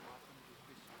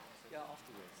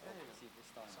afterwards. Yeah, yeah. See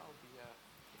this time. So I'll be,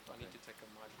 if I need to take a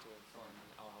mic to it, fine,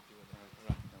 I'll help you with that.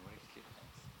 Right. No worries. Good.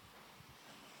 Thanks.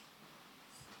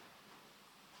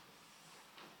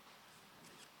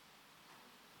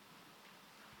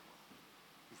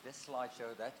 Is this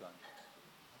slideshow that one?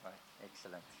 Right.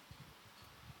 Excellent.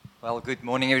 Well, good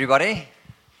morning, everybody.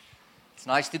 It's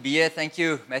nice to be here. Thank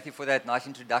you, Matthew, for that nice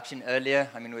introduction earlier.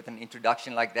 I mean, with an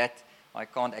introduction like that, I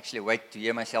can't actually wait to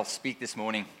hear myself speak this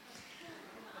morning.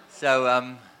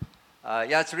 So,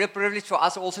 it's a real privilege for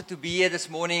us also to be here this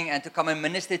morning and to come and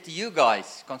minister to you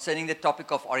guys concerning the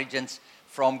topic of origins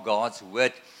from God's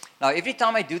Word. Now, every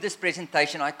time I do this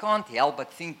presentation, I can't help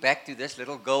but think back to this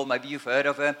little girl. Maybe you've heard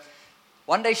of her.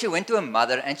 One day she went to her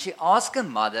mother and she asked her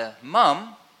mother,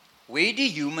 "Mom, where do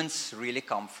humans really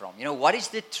come from? You know, what is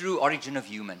the true origin of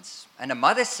humans?" And the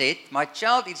mother said, "My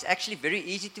child, it's actually very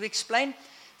easy to explain.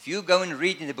 If you go and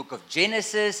read in the book of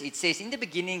Genesis, it says, in the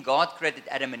beginning, God created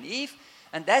Adam and Eve,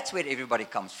 and that's where everybody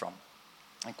comes from."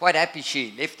 And quite happy,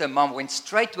 she left her mom, went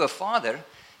straight to her father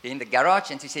in the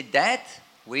garage, and she said, "Dad,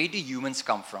 where do humans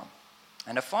come from?"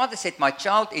 And her father said, "My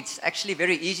child, it's actually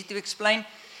very easy to explain.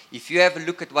 If you have a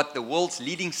look at what the world's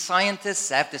leading scientists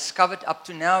have discovered up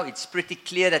to now, it's pretty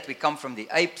clear that we come from the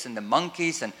apes and the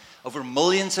monkeys, and over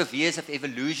millions of years of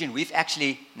evolution, we've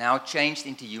actually now changed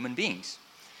into human beings."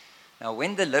 Now,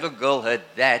 when the little girl heard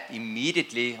that,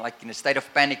 immediately, like in a state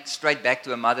of panic, straight back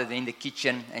to her mother in the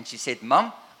kitchen, and she said,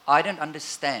 "Mom, I don't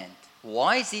understand.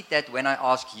 Why is it that when I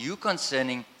ask you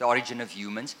concerning the origin of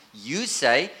humans, you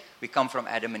say we come from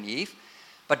Adam and Eve,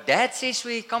 but Dad says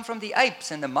we come from the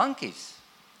apes and the monkeys?"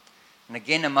 And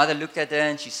again, her mother looked at her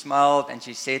and she smiled and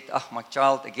she said, "Oh, my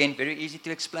child, again, very easy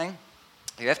to explain.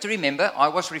 You have to remember, I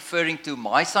was referring to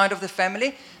my side of the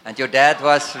family and your dad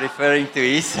was referring to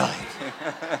his side."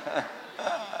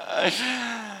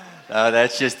 No,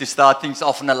 that's just to start things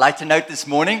off on a lighter note this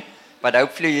morning. But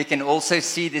hopefully you can also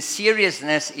see the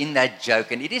seriousness in that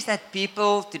joke. And it is that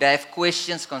people today have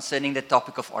questions concerning the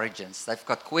topic of origins. They've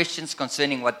got questions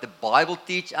concerning what the Bible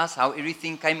teaches us, how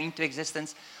everything came into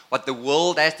existence, what the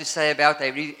world has to say about how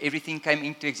everything came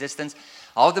into existence,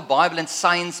 how the Bible and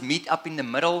science meet up in the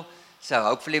middle. So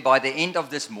hopefully by the end of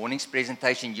this morning's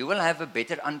presentation, you will have a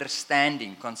better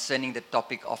understanding concerning the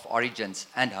topic of origins.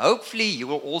 And hopefully you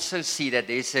will also see that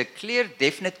there's a clear,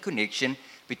 definite connection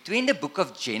between the book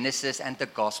of Genesis and the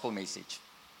gospel message.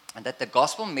 And that the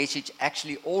gospel message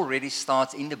actually already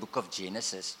starts in the book of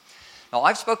Genesis. Now,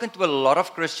 I've spoken to a lot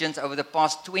of Christians over the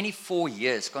past 24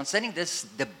 years concerning this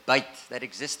debate that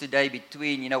exists today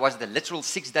between, was it the literal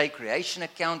 6-day creation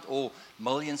account or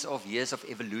millions of years of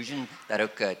evolution that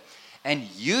occurred. And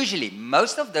usually,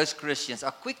 most of those Christians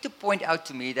are quick to point out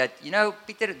to me that,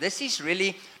 Peter, this is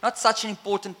really not such an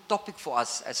important topic for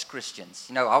us as Christians,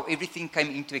 how everything came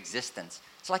into existence.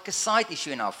 It's like a side issue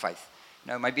in our faith.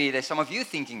 Maybe there's some of you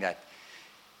thinking that.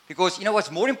 Because, what's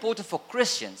more important for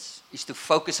Christians is to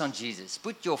focus on Jesus.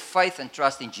 Put your faith and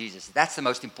trust in Jesus. That's the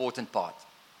most important part.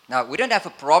 Now, we don't have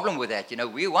a problem with that.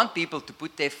 We want people to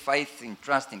put their faith and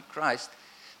trust in Christ.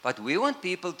 But we want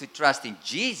people to trust in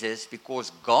Jesus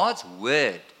because God's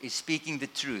Word is speaking the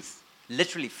truth.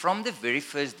 Literally, from the very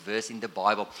first verse in the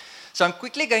Bible. So I'm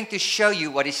quickly going to show you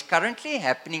what is currently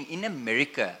happening in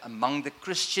America among the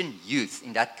Christian youth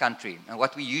in that country. And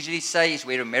what we usually say is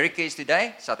where America is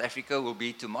today, South Africa will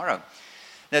be tomorrow.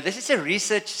 Now, this is a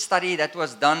research study that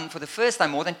was done for the first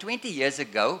time more than 20 years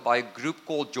ago by a group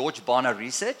called George Barna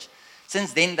Research.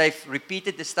 Since then, they've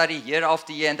repeated the study year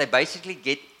after year, and they basically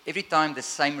get every time the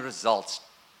same results.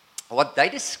 What they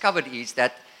discovered is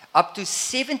that up to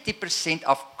 70%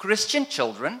 of Christian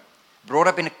children brought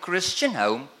up in a Christian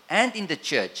home and in the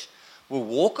church will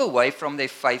walk away from their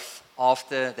faith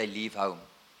after they leave home.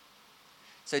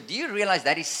 So do you realize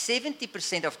that is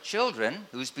 70% of children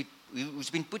who's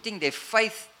been putting their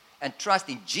faith and trust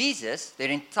in Jesus their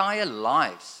entire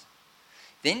lives?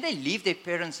 Then they leave their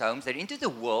parents' homes, they're into the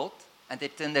world, and they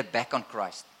turn their back on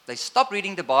Christ. They stop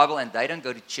reading the Bible and they don't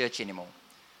go to church anymore.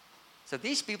 So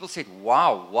these people said,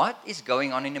 "Wow, what is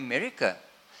going on in America?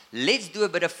 Let's do a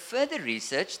bit of further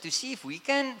research to see if we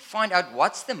can find out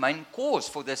what's the main cause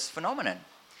for this phenomenon."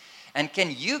 And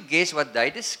can you guess what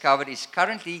they discovered is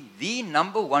currently the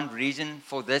number one reason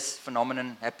for this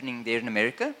phenomenon happening there in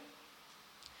America?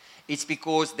 It's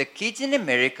because the kids in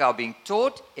America are being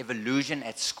taught evolution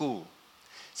at school.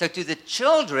 So to the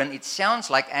children, it sounds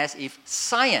like as if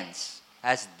science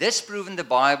has disproven the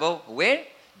Bible, where?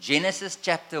 Genesis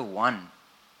chapter 1.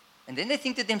 And then they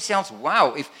think to themselves,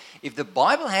 wow, if the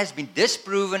Bible has been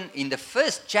disproven in the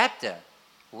first chapter,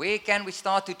 where can we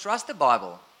start to trust the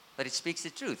Bible? That it speaks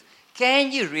the truth.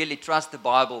 Can you really trust the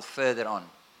Bible further on?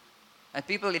 And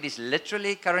people, it is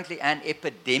literally currently an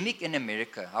epidemic in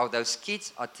America, how those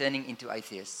kids are turning into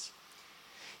atheists.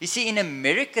 You see, in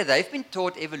America, they've been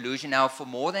taught evolution now for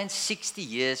more than 60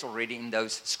 years already in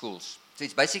those schools. So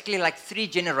it's basically like 3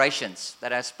 generations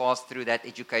that has passed through that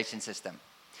education system.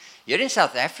 Here in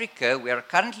South Africa, we are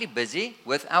currently busy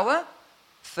with our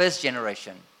first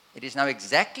generation. It is now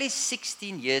exactly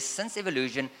 16 years since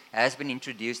evolution has been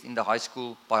introduced in the high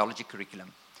school biology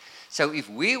curriculum. So if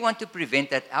we want to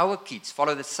prevent that our kids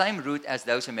follow the same route as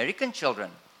those American children,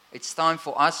 it's time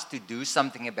for us to do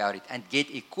something about it and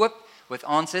get equipped with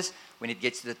answers when it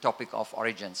gets to the topic of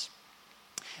origins.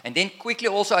 And then quickly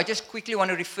also, I just quickly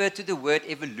want to refer to the word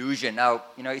evolution. Now,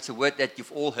 it's a word that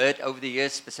you've all heard over the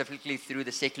years, specifically through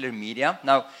the secular media.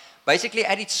 Now, basically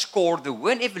at its core, the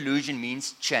word evolution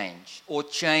means change or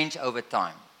change over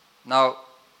time. Now,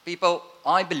 people,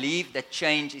 I believe that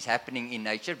change is happening in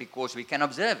nature because we can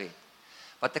observe it.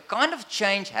 But the kind of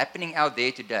change happening out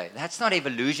there today, that's not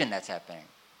evolution that's happening.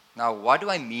 Now, what do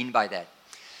I mean by that?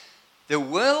 The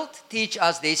world teaches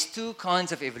us there's 2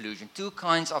 kinds of evolution, 2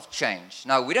 kinds of change.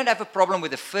 Now, we don't have a problem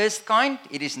with the first kind.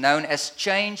 It is known as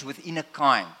change within a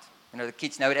kind. The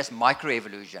kids know it as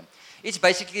microevolution. It's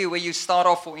basically where you start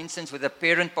off, for instance, with a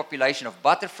parent population of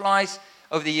butterflies.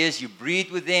 Over the years, you breed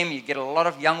with them, you get a lot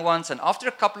of young ones, and after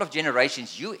a couple of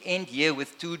generations, you end here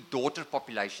with 2 daughter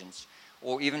populations,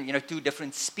 or even, 2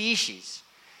 different species.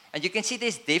 And you can see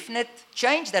there's definite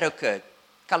change that occurred.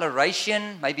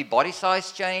 Coloration, maybe body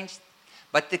size changed.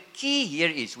 But the key here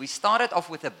is we started off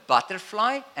with a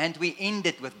butterfly and we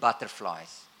ended with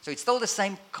butterflies. So it's still the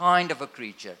same kind of a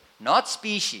creature, not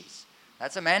species.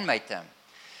 That's a man-made term.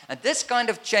 And this kind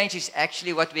of change is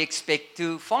actually what we expect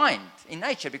to find in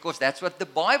nature because that's what the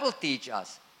Bible teaches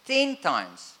us. 10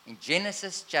 times in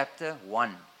Genesis chapter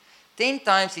 1. 10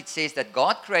 times it says that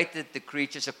God created the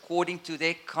creatures according to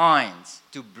their kinds,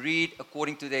 to breed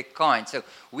according to their kind. So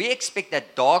we expect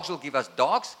that dogs will give us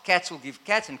dogs, cats will give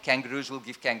cats, and kangaroos will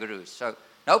give kangaroos. So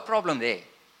no problem there.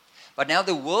 But now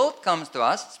the world comes to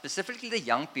us, specifically the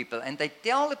young people, and they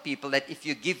tell the people that if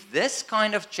you give this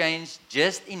kind of change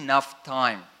just enough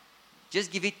time,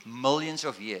 just give it millions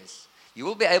of years, you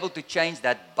will be able to change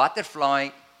that butterfly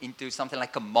into something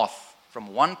like a moth.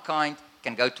 From one kind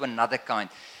can go to another kind.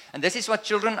 And this is what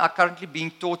children are currently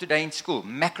being taught today in school,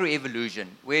 macroevolution,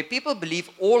 where people believe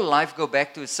all life go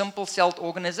back to a simple celled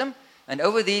organism, and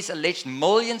over these alleged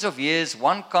millions of years,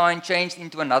 one kind changed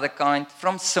into another kind,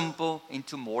 from simple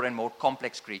into more and more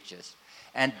complex creatures.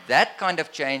 And that kind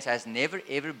of change has never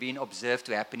ever been observed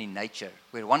to happen in nature,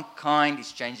 where one kind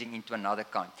is changing into another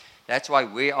kind. That's why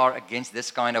we are against this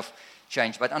kind of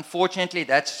change. But unfortunately,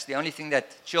 that's the only thing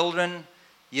that children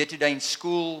here today in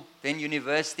school, then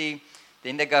university,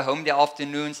 then they go home their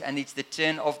afternoons, and it's the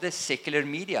turn of the secular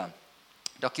media.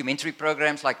 Documentary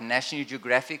programs like National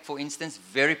Geographic, for instance,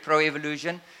 very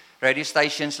pro-evolution. Radio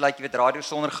stations like Radio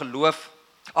Sonder Geloof,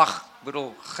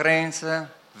 Grense,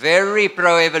 very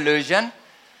pro-evolution.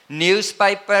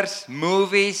 Newspapers,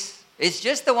 movies, it's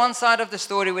just the one side of the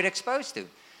story we're exposed to.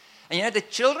 And the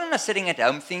children are sitting at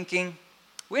home thinking,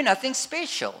 we're nothing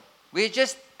special. We're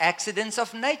just accidents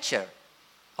of nature.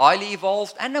 Highly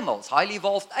evolved animals, highly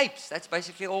evolved apes. That's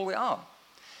basically all we are.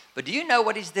 But do you know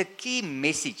what is the key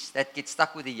message that gets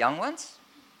stuck with the young ones?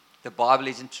 The Bible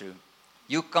isn't true.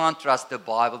 You can't trust the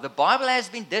Bible. The Bible has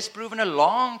been disproven a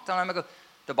long time ago.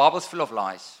 The Bible's full of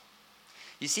lies.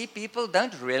 You see, people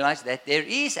don't realize that there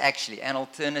is actually an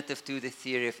alternative to the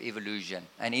theory of evolution.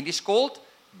 And it is called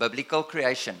biblical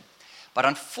creation. But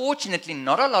unfortunately,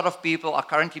 not a lot of people are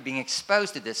currently being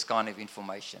exposed to this kind of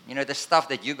information. The stuff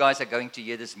that you guys are going to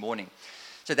hear this morning.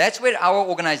 So that's where our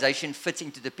organization fits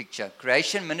into the picture.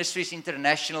 Creation Ministries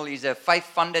International is a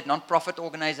faith-funded, non-profit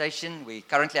organization. We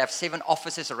currently have 7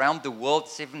 offices around the world,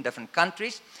 7 different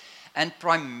countries. And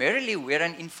primarily, we're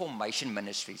an information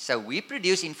ministry. So we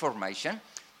produce information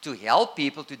to help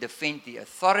people to defend the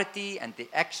authority and the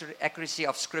accuracy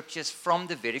of scriptures from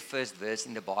the very first verse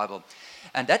in the Bible.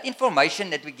 And that information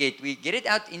that we get it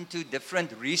out into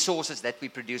different resources that we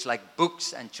produce, like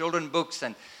books and children books.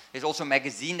 And there's also a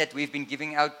magazine that we've been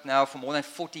giving out now for more than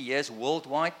 40 years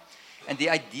worldwide. And the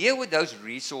idea with those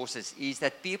resources is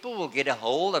that people will get a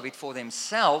hold of it for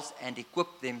themselves and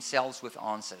equip themselves with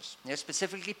answers.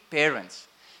 Specifically parents.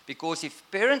 Because if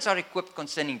parents are equipped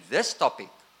concerning this topic,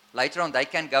 later on they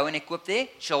can go and equip their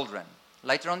children.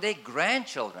 Later on their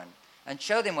grandchildren. And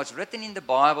show them what's written in the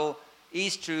Bible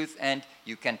is truth and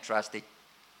you can trust it.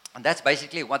 And that's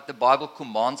basically what the Bible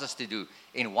commands us to do.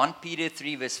 In 1 Peter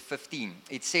 3 verse 15,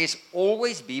 it says,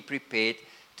 always be prepared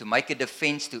to make a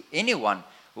defense to anyone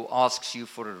who asks you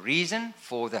for a reason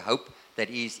for the hope that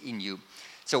is in you.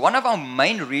 So one of our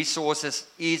main resources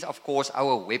is, of course,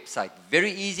 our website.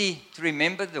 Very easy to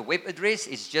remember. The web address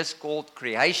is just called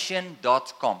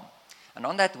creation.com. And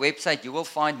on that website, you will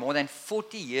find more than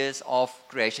 40 years of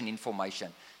creation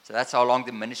information. So that's how long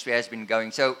the ministry has been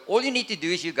going. So all you need to do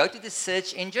is you go to the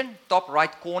search engine, top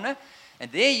right corner,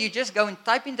 and there you just go and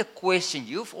type in the question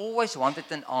you've always wanted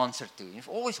an answer to, you've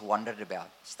always wondered about.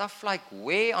 Stuff like,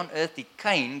 where on earth did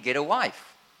Cain get a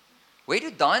wife? Where do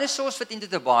dinosaurs fit into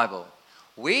the Bible?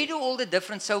 Where do all the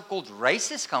different so-called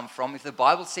races come from if the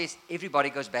Bible says everybody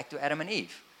goes back to Adam and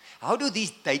Eve? How do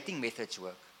these dating methods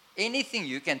work? Anything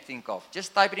you can think of,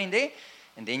 just type it in there,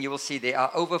 and then you will see there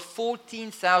are over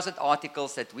 14,000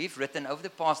 articles that we've written over the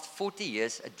past 40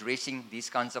 years addressing these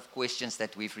kinds of questions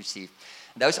that we've received.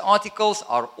 Those articles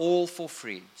are all for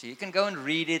free. So you can go and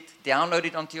read it, download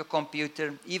it onto your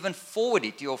computer, even forward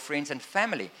it to your friends and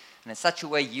family. And in such a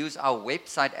way, use our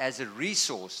website as a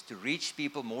resource to reach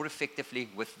people more effectively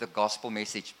with the gospel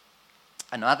message.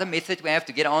 Another method we have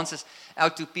to get answers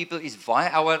out to people is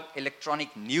via our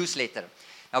electronic newsletter.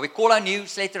 Now, we call our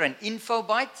newsletter an info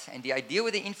bite, and the idea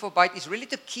with the info bite is really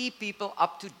to keep people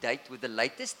up to date with the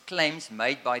latest claims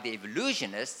made by the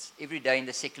evolutionists every day in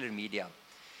the secular media.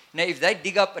 Now, if they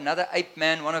dig up another ape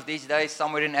man one of these days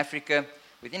somewhere in Africa,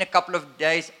 within a couple of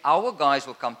days, our guys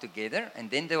will come together, and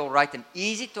then they will write an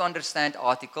easy-to-understand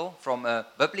article from a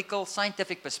biblical,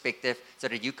 scientific perspective so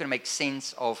that you can make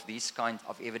sense of these kinds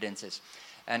of evidences.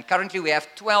 And currently, we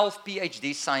have 12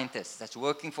 PhD scientists that's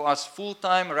working for us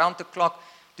full-time, around the clock,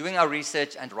 doing our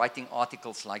research and writing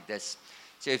articles like this.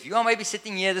 So if you are maybe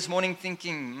sitting here this morning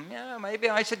thinking, yeah, maybe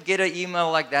I should get an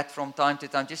email like that from time to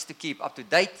time just to keep up to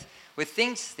date with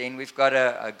things, then we've got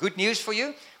a good news for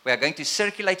you. We are going to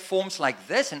circulate forms like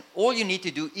this, and all you need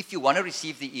to do if you want to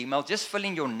receive the email, just fill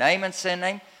in your name and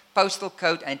surname, postal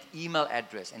code, and email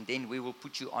address, and then we will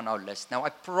put you on our list. Now, I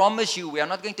promise you, we are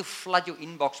not going to flood your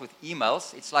inbox with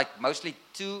emails. It's like mostly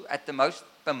 2 at the most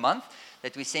per month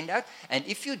that we send out. And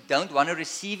if you don't want to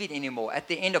receive it anymore, at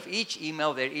the end of each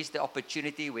email, there is the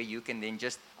opportunity where you can then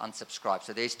just unsubscribe.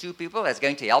 So there's 2 people that's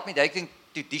going to help me. They're going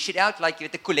to dish it out like you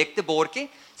at the collector boardie.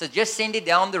 So just send it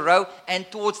down the row and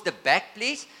towards the back,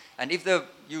 please. And if the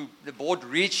board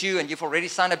reads you and you've already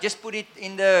signed up, just put it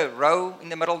in the row in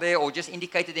the middle there, or just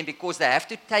indicate to them, because they have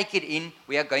to take it in.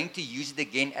 We are going to use it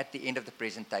again at the end of the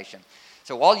presentation.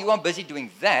 So while you are busy doing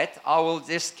that, I will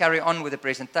just carry on with the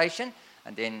presentation,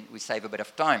 and then we save a bit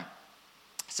of time.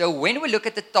 So when we look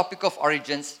at the topic of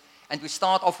origins, and we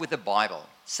start off with the Bible,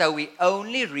 so we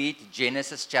only read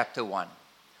Genesis chapter 1.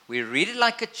 We read it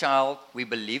like a child, we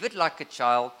believe it like a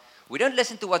child. We don't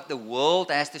listen to what the world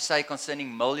has to say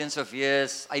concerning millions of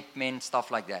years, ape men,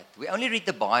 stuff like that. We only read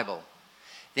the Bible.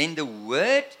 Then the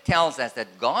Word tells us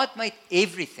that God made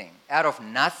everything out of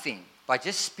nothing by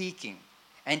just speaking,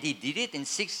 and He did it in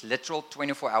 6 literal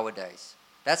 24-hour days.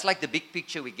 That's like the big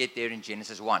picture we get there in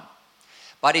Genesis 1.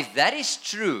 But if that is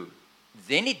true,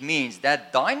 then it means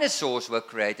that dinosaurs were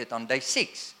created on day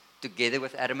 6, together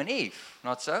with Adam and Eve.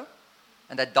 Not so?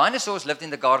 And that dinosaurs lived in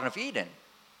the Garden of Eden.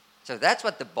 So that's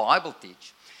what the Bible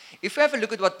teaches. If we have a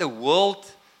look at what the world,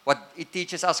 what it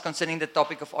teaches us concerning the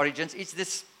topic of origins, it's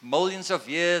this millions of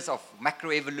years of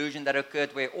macroevolution that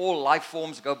occurred where all life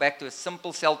forms go back to a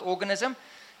simple celled organism,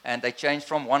 and they change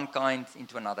from one kind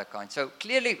into another kind. So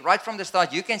clearly, right from the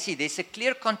start, you can see there's a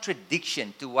clear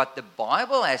contradiction to what the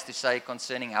Bible has to say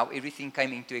concerning how everything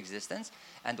came into existence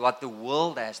and what the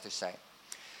world has to say.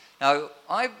 Now,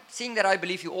 seeing that I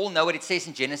believe you all know what it says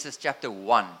in Genesis chapter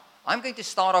 1, I'm going to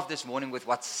start off this morning with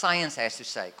what science has to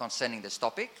say concerning this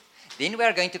topic. Then we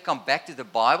are going to come back to the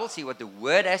Bible, see what the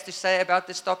Word has to say about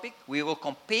this topic. We will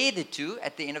compare the two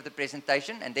at the end of the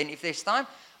presentation, and then if there's time,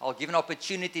 I'll give an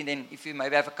opportunity, and then if you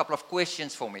maybe have a couple of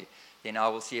questions for me, then I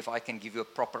will see if I can give you a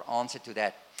proper answer to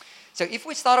that. So if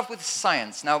we start off with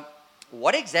science, now,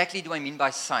 what exactly do I mean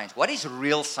by science? What is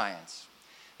real science?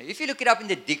 If you look it up in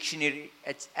the dictionary,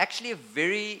 it's actually a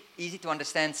very easy to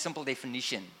understand, simple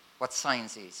definition, what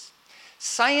science is.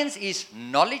 Science is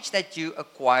knowledge that you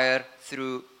acquire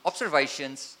through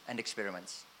observations and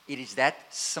experiments. It is that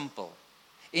simple.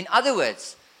 In other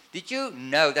words, did you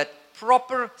know that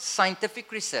proper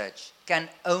scientific research can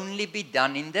only be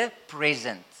done in the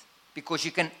present? Because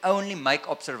you can only make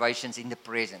observations in the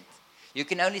present. You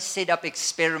can only set up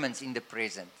experiments in the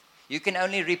present. You can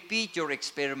only repeat your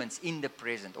experiments in the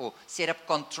present, or set up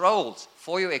controls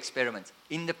for your experiments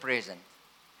in the present.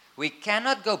 We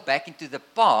cannot go back into the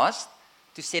past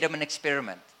to set up an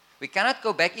experiment. We cannot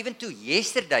go back even to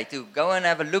yesterday to go and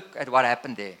have a look at what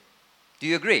happened there. Do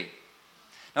you agree?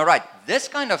 Now, right, this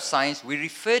kind of science, we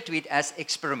refer to it as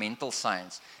experimental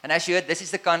science. And as you heard, this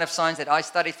is the kind of science that I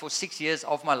studied for 6 years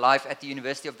of my life at the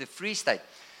University of the Free State.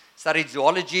 Studied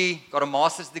zoology, got a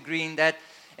master's degree in that.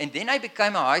 And then I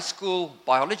became a high school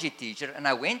biology teacher, and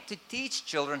I went to teach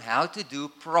children how to do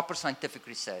proper scientific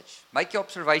research. Make your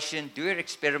observation, do your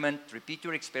experiment, repeat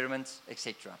your experiments,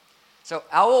 etc. So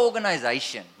our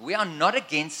organization, we are not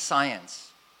against science.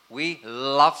 We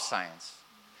love science.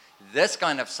 This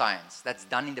kind of science that's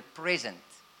done in the present.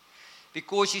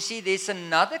 Because you see, there's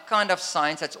another kind of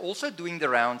science that's also doing the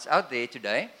rounds out there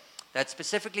today that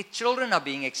specifically children are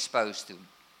being exposed to.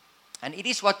 And it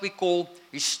is what we call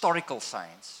historical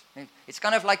science. It's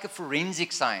kind of like a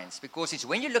forensic science, because it's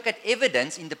when you look at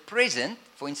evidence in the present,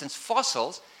 for instance,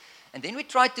 fossils, and then we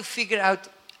try to figure out,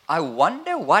 I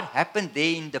wonder what happened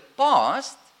there in the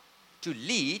past to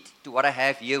lead to what I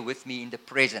have here with me in the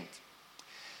present.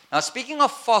 Now, speaking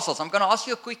of fossils, I'm going to ask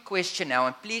you a quick question now,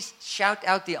 and please shout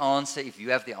out the answer if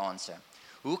you have the answer.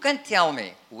 Who can tell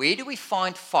me, where do we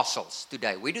find fossils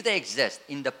today? Where do they exist?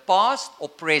 In the past or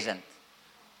present?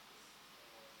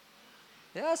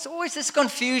 Yeah, it's always this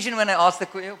confusion when I ask the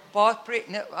question.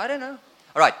 No, I don't know.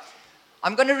 All right.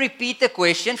 I'm going to repeat the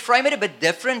question, frame it a bit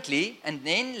differently, and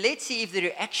then let's see if the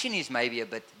reaction is maybe a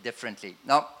bit differently.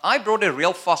 Now, I brought a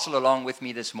real fossil along with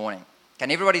me this morning.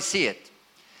 Can everybody see it?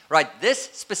 Right,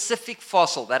 this specific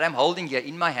fossil that I'm holding here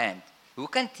in my hand, who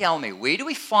can tell me, where do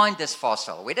we find this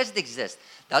fossil? Where does it exist?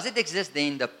 Does it exist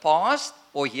in the past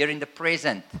or here in the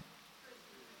present?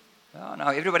 Oh, now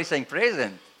everybody's saying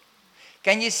present.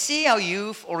 Can you see how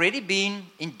you've already been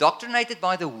indoctrinated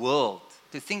by the world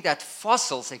to think that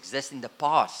fossils exist in the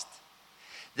past?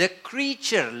 The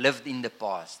creature lived in the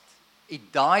past.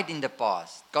 It died in the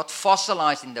past, got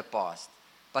fossilized in the past.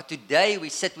 But today we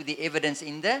sit with the evidence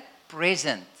in the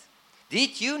present.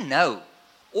 Did you know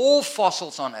all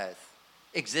fossils on Earth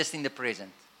exist in the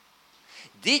present?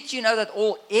 Did you know that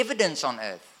all evidence on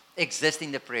Earth exists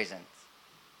in the present?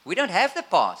 We don't have the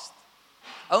past.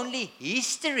 Only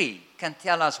history can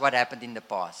tell us what happened in the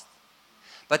past.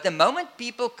 But the moment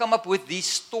people come up with these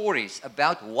stories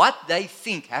about what they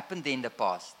think happened in the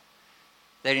past,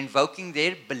 they're invoking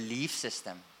their belief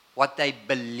system, what they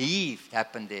believed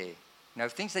happened there. You know,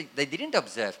 things that they didn't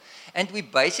observe. And we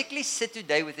basically sit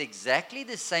today with exactly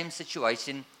the same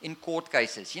situation in court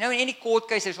cases. You know, in any court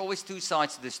case, there's always two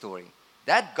sides to the story.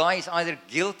 That guy is either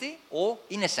guilty or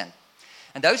innocent.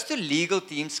 And those two legal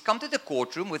teams come to the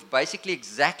courtroom with basically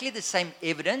exactly the same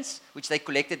evidence which they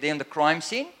collected there on the crime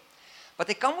scene, but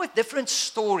they come with different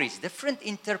stories, different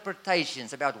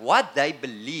interpretations about what they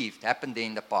believed happened there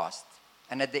in the past.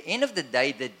 And at the end of the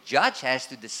day, the judge has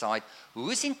to decide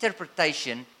whose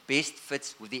interpretation best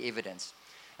fits with the evidence.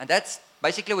 And that's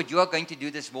basically what you are going to do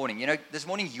this morning. You know, this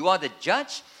morning you are the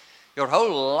judge. Your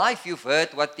whole life you've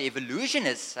heard what the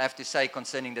evolutionists have to say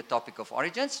concerning the topic of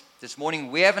origins. This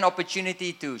morning we have an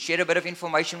opportunity to share a bit of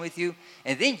information with you,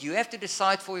 and then you have to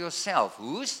decide for yourself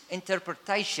whose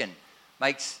interpretation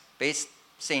makes best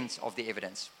sense of the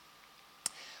evidence.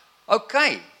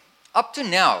 Okay, up to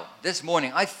now, this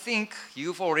morning, I think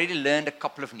you've already learned a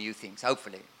couple of new things,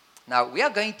 hopefully. Now, we are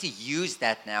going to use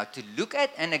that now to look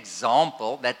at an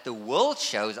example that the world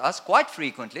shows us quite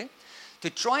frequently, to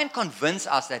try and convince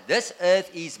us that this earth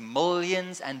is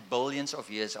millions and billions of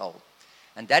years old.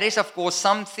 And that is, of course,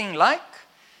 something like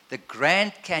the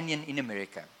Grand Canyon in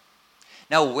America.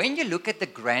 Now, when you look at the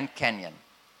Grand Canyon,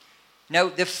 now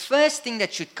the first thing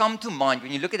that should come to mind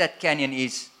when you look at that canyon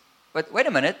is, but wait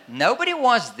a minute, nobody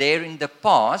was there in the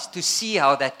past to see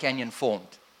how that canyon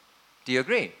formed. Do you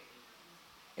agree?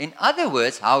 In other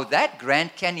words, how that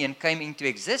Grand Canyon came into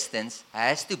existence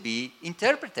has to be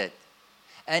interpreted.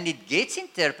 And it gets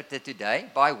interpreted today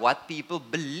by what people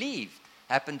believed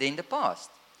happened in the past.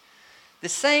 The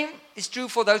same is true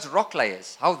for those rock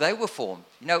layers, how they were formed.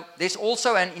 You know, there's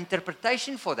also an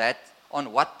interpretation for that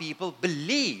on what people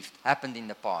believed happened in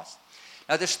the past.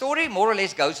 Now, the story more or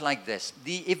less goes like this.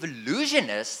 The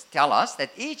evolutionists tell us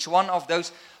that each one of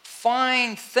those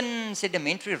fine, thin,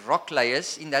 sedimentary rock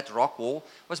layers in that rock wall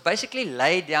was basically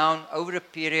laid down over a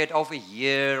period of a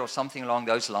year or something along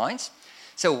those lines.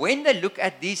 So when they look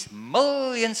at these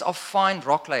millions of fine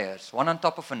rock layers, one on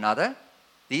top of another,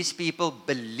 these people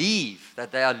believe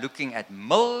that they are looking at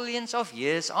millions of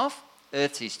years of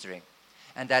Earth's history.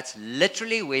 And that's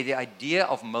literally where the idea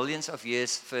of millions of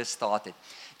years first started.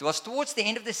 It was towards the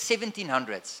end of the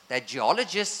 1700s that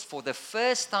geologists, for the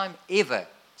first time ever,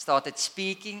 started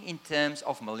speaking in terms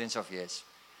of millions of years.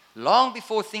 Long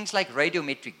before things like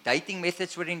radiometric dating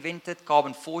methods were invented,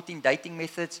 carbon-14 dating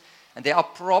methods, and there are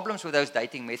problems with those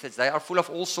dating methods. They are full of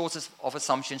all sorts of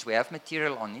assumptions. We have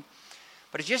material on it.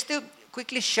 But just to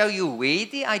quickly show you where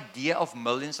the idea of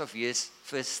millions of years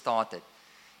first started.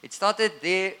 It started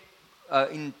there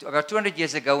in about 200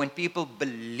 years ago when people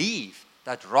believed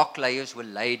that rock layers will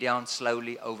lay down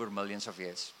slowly over millions of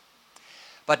years.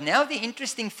 But now the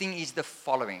interesting thing is the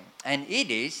following, and it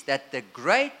is that the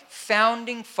great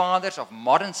founding fathers of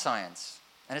modern science,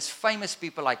 and it's famous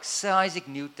people like Sir Isaac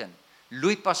Newton,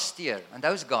 Louis Pasteur, and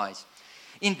those guys,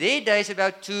 in their days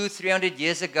about 200-300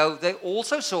 years ago, they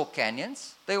also saw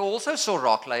canyons, they also saw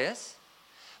rock layers,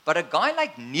 but a guy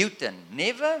like Newton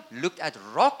never looked at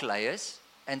rock layers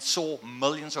and saw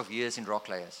millions of years in rock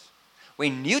layers.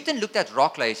 When Newton looked at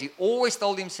rock layers, he always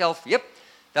told himself, yep,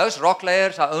 those rock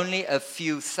layers are only a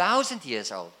few thousand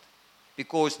years old.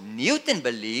 Because Newton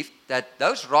believed that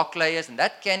those rock layers and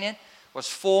that canyon was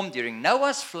formed during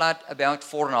Noah's flood about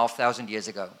 4,500 years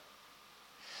ago.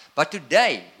 But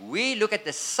today, we look at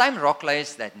the same rock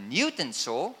layers that Newton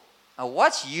saw, and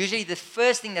what's usually the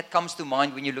first thing that comes to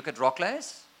mind when you look at rock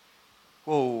layers?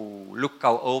 Whoa, look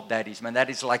how old that is, man. That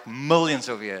is like millions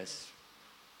of years.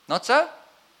 Not so?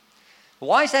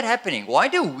 Why is that happening? Why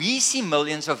do we see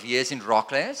millions of years in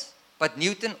rock layers, but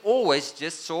Newton always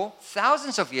just saw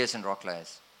thousands of years in rock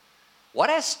layers? What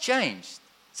has changed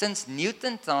since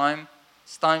Newton's time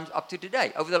up to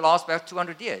today, over the last about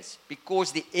 200 years?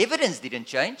 Because the evidence didn't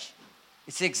change.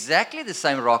 It's exactly the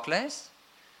same rock layers.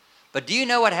 But do you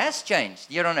know what has changed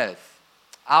here on earth?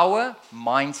 Our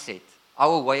mindset,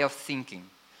 our way of thinking.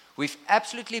 We've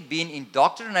absolutely been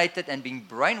indoctrinated and being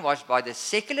brainwashed by the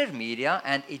secular media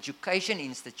and education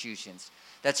institutions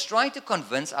that's trying to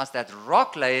convince us that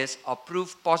rock layers are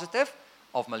proof positive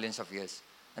of millions of years.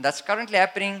 And that's currently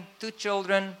happening to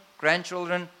children,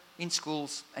 grandchildren, in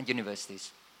schools and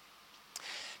universities.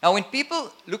 Now, when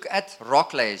people look at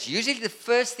rock layers, usually the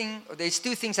first thing, there's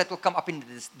two things that will come up in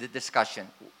the discussion.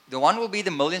 The one will be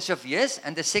the millions of years,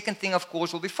 and the second thing, of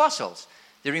course, will be fossils,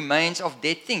 the remains of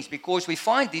dead things, because we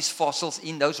find these fossils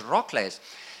in those rock layers.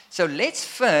 So let's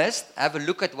first have a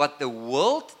look at what the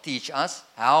world teaches us,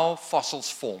 how fossils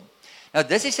form. Now,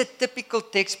 this is a typical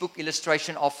textbook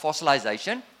illustration of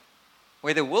fossilization,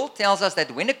 where the world tells us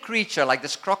that when a creature like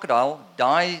this crocodile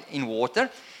dies in water,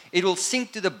 it will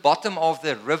sink to the bottom of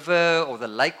the river or the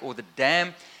lake or the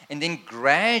dam, and then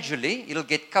gradually it'll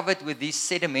get covered with these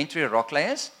sedimentary rock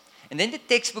layers. And then the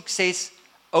textbook says,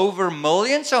 over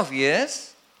millions of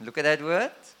years, look at that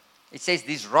word, it says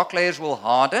these rock layers will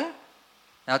harden.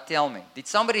 Now tell me, did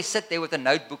somebody sit there with a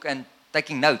notebook and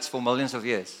taking notes for millions of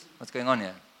years? What's going on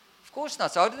here? Of course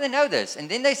not. So how do they know this? And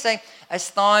then they say, as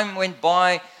time went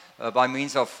by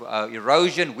means of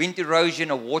erosion, wind erosion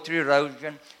or water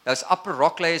erosion, those upper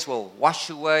rock layers will wash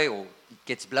away or it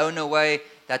gets blown away.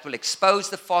 That will expose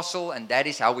the fossil, and that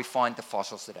is how we find the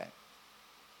fossils today.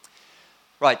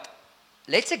 Right.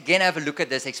 Let's again have a look at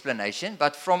this explanation,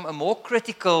 but from a more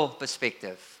critical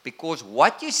perspective, because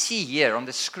what you see here on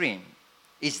the screen,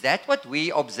 is that what we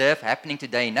observe happening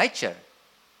today in nature?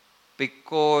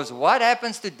 Because what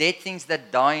happens to dead things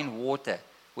that die in water?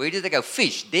 Where do they go?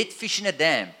 Fish, dead fish in a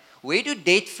dam. Where do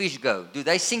dead fish go? Do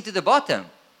they sink to the bottom?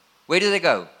 Where do they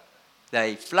go?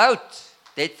 They float.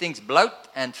 Dead things bloat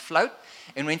and float.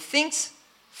 And when things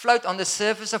float on the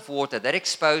surface of water, they're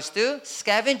exposed to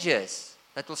scavengers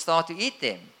that will start to eat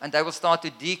them. And they will start to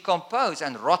decompose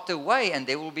and rot away, and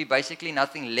there will be basically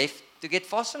nothing left to get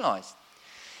fossilized.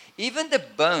 Even the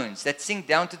bones that sink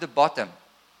down to the bottom,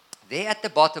 there at the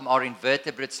bottom are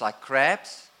invertebrates like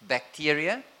crabs,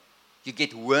 bacteria. You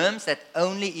get worms that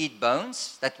only eat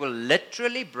bones, that will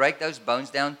literally break those bones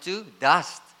down to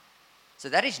dust. So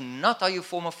that is not how you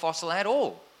form a fossil at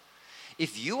all.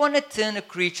 If you want to turn a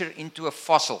creature into a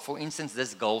fossil, for instance,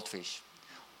 this goldfish,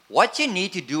 what you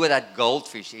need to do with that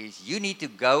goldfish is you need to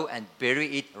go and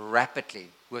bury it rapidly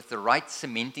with the right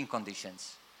cementing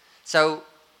conditions. So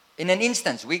in an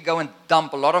instance, we go and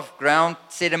dump a lot of ground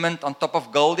sediment on top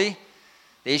of Goldie.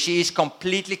 There she is,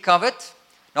 completely covered,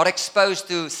 not exposed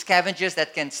to scavengers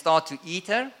that can start to eat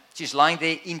her. She's lying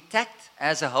there intact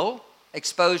as a whole,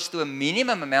 exposed to a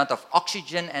minimum amount of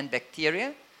oxygen and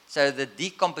bacteria. So the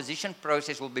decomposition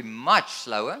process will be much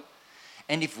slower.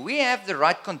 And if we have the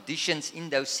right conditions in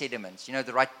those sediments,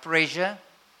 the right pressure,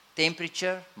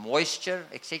 temperature, moisture,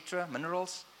 etc.,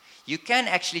 minerals, you can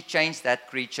actually change that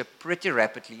creature pretty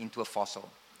rapidly into a fossil.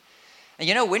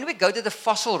 And when we go to the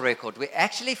fossil record, we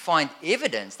actually find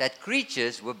evidence that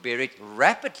creatures were buried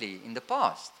rapidly in the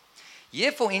past.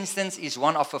 Here, for instance, is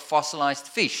one of a fossilized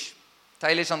fish.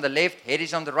 Tail is on the left, head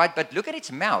is on the right, but look at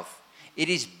its mouth. It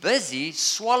is busy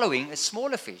swallowing a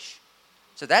smaller fish.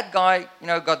 So that guy,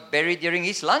 got buried during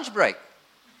his lunch break.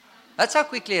 That's how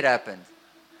quickly it happened.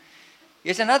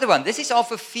 Here's another one. This is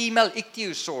of a female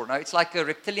ichthyosaur. Now, it's like a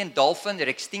reptilian dolphin. They're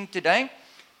extinct today.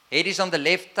 Head is on the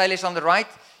left, tail is on the right.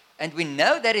 And we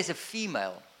know that is a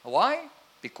female. Why?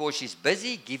 Because she's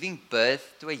busy giving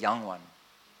birth to a young one.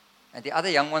 And the other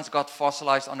young ones got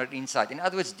fossilized on her inside. In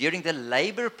other words, during the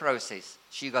labor process,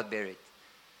 she got buried.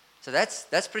 So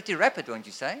that's pretty rapid, won't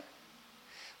you say?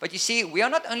 But you see, we are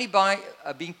not only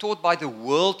being taught by the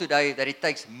world today that it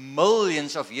takes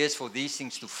millions of years for these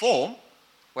things to form.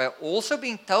 We're also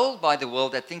being told by the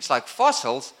world that things like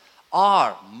fossils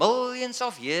are millions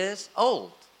of years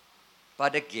old.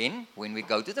 But again, when we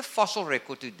go to the fossil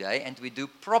record today and we do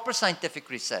proper scientific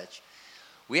research,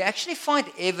 we actually find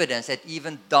evidence that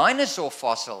even dinosaur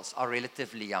fossils are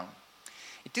relatively young.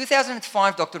 In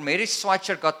 2005, Dr. Mary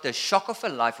Schweitzer got the shock of her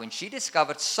life when she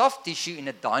discovered soft tissue in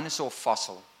a dinosaur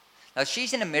fossil. Now,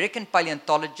 she's an American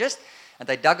paleontologist, and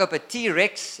they dug up a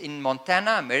T-Rex in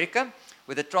Montana, America.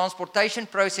 With the transportation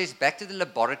process back to the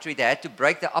laboratory, they had to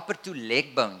break the upper two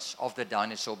leg bones of the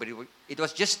dinosaur, but it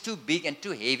was just too big and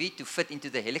too heavy to fit into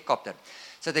the helicopter.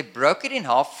 So they broke it in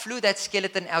half, flew that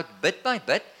skeleton out bit by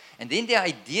bit, and then the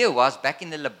idea was back in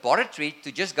the laboratory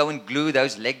to just go and glue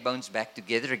those leg bones back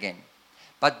together again.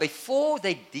 But before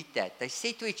they did that, they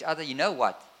said to each other, you know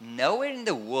what? Nowhere in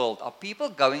the world are people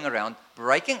going around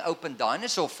breaking open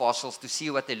dinosaur fossils to see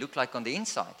what they look like on the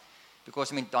inside.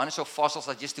 Because, dinosaur fossils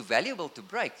are just too valuable to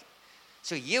break.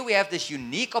 So here we have this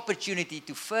unique opportunity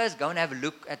to first go and have a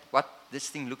look at what this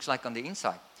thing looks like on the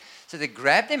inside. So they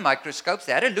grabbed their microscopes,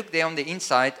 they had a look there on the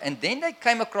inside, and then they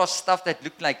came across stuff that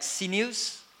looked like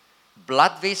sinews,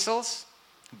 blood vessels,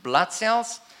 blood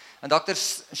cells. And Dr.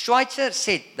 Schweitzer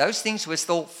said those things were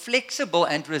still flexible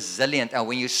and resilient, and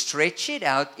when you stretch it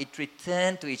out, it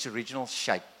returned to its original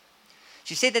shape.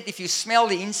 She said that if you smell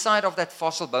the inside of that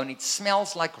fossil bone, it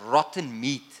smells like rotten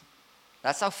meat.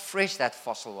 That's how fresh that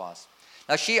fossil was.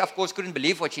 Now, she, of course, couldn't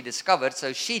believe what she discovered,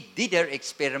 so she did her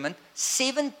experiment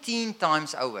 17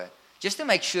 times over, just to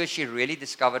make sure she really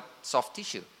discovered soft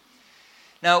tissue.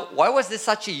 Now, why was this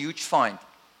such a huge find?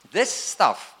 This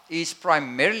stuff is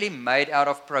primarily made out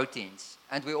of proteins.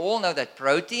 And we all know that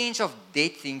proteins of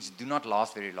dead things do not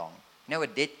last very long. You know, a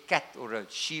dead cat or a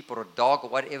sheep or a dog or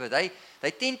whatever, they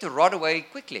tend to rot away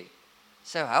quickly.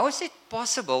 So how is it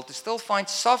possible to still find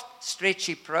soft,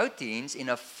 stretchy proteins in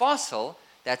a fossil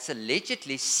that's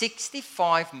allegedly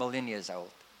 65 million years old?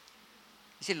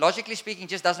 You see, logically speaking, it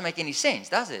just doesn't make any sense,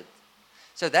 does it?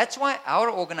 So that's why our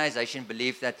organization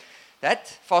believes that that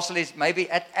fossil is maybe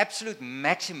at absolute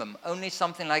maximum only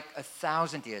something like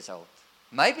 1,000 years old.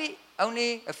 Maybe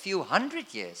only a few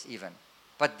hundred years even.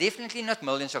 But definitely not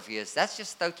millions of years. That's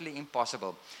just totally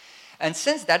impossible. And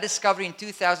since that discovery in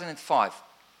 2005,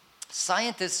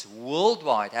 scientists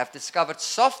worldwide have discovered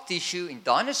soft tissue in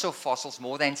dinosaur fossils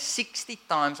more than 60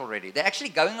 times already. They're actually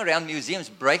going around museums,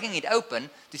 breaking it open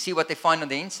to see what they find on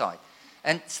the inside.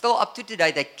 And still up to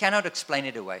today, they cannot explain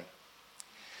it away.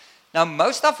 Now,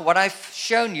 most of what I've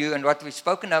shown you and what we've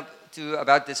spoken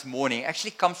about this morning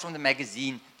actually comes from the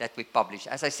magazine that we publish.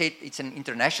 As I said, it's an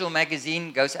international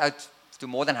magazine, goes out to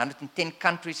more than 110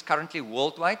 countries currently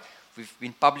worldwide. We've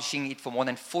been publishing it for more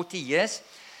than 40 years.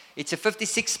 It's a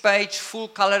 56-page,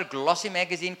 full-color, glossy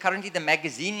magazine. Currently the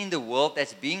magazine in the world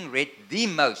that's being read the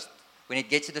most when it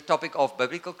gets to the topic of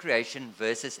biblical creation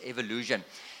versus evolution.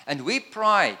 And we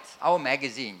pride our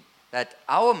magazine that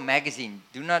our magazine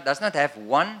does not have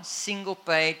one single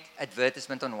paid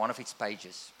advertisement on one of its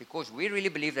pages, because we really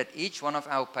believe that each one of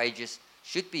our pages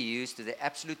should be used to the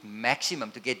absolute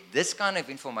maximum to get this kind of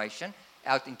information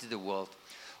out into the world.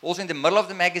 Also in the middle of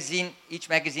the magazine, each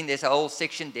magazine, there's a whole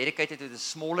section dedicated to the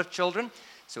smaller children.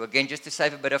 So again, just to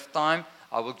save a bit of time,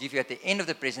 I will give you at the end of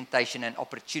the presentation an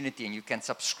opportunity, and you can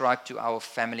subscribe to our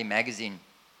family magazine.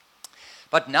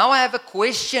 But now I have a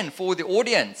question for the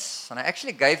audience, and I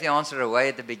actually gave the answer away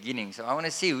at the beginning, so I want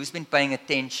to see who's been paying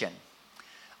attention.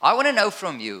 I want to know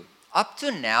from you, up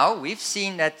to now, we've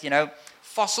seen that,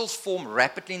 fossils form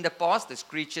rapidly in the past. Those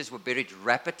creatures were buried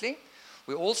rapidly.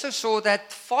 We also saw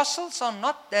that fossils are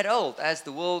not that old as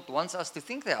the world wants us to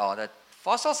think they are, that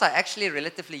fossils are actually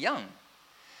relatively young.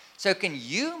 So can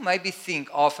you maybe think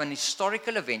of an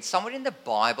historical event somewhere in the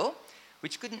Bible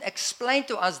which could explain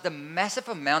to us the massive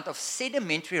amount of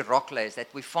sedimentary rock layers that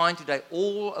we find today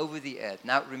all over the earth?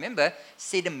 Now remember,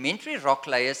 sedimentary rock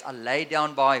layers are laid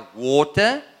down by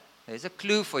water. There's a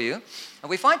clue for you. And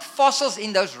we find fossils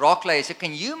in those rock layers. So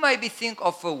can you maybe think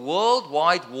of a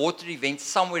worldwide water event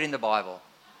somewhere in the Bible?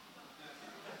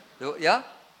 Yeah?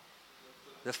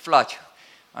 The flood.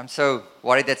 I'm so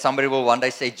worried that somebody will one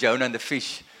day say Jonah and the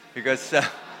fish, because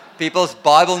people's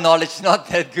Bible knowledge is not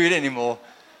that good anymore.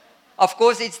 Of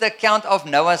course, it's the account of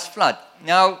Noah's flood.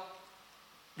 Now,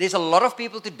 There's a lot of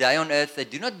people today on earth that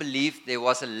do not believe there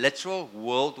was a literal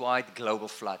worldwide global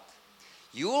flood.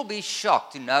 You will be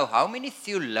shocked to know how many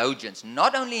theologians,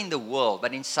 not only in the world,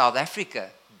 but in South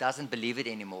Africa, doesn't believe it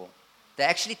anymore. They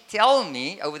actually tell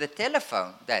me over the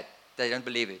telephone that they don't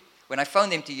believe it. When I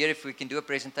phone them to hear if we can do a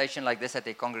presentation like this at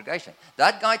their congregation,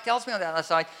 that guy tells me on the other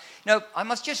side, I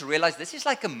must just realize this is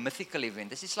like a mythical event.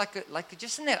 This is like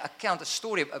just an account, a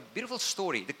story, a beautiful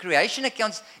story. The creation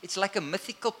accounts, it's like a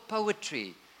mythical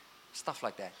poetry, stuff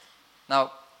like that.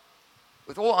 Now,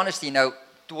 with all honesty,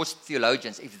 towards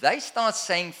theologians, if they start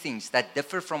saying things that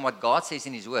differ from what God says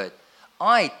in His Word,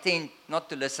 I tend not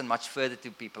to listen much further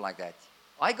to people like that.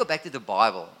 I go back to the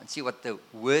Bible and see what the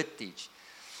Word teaches.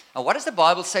 Now, what does the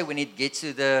Bible say when it gets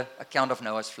to the account of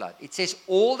Noah's flood? It says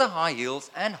all the high hills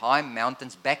and high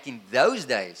mountains back in those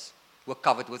days were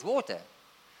covered with water.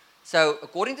 So,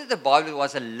 according to the Bible, it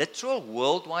was a literal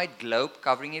worldwide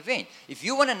globe-covering event. If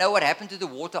you want to know what happened to the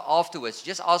water afterwards,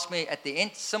 just ask me at the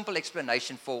end, simple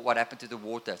explanation for what happened to the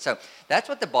water. So, that's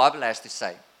what the Bible has to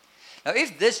say. Now,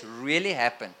 if this really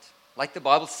happened, like the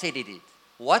Bible said it did,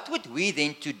 what would we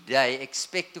then today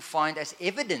expect to find as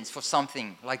evidence for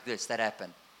something like this that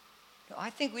happened?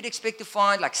 I think we'd expect to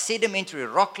find like sedimentary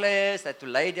rock layers that were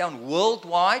laid down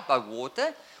worldwide by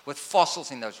water with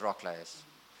fossils in those rock layers.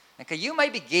 And can you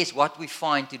maybe guess what we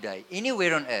find today,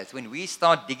 anywhere on earth, when we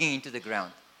start digging into the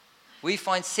ground? We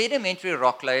find sedimentary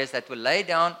rock layers that were laid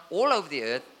down all over the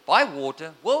earth by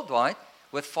water worldwide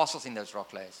with fossils in those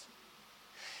rock layers.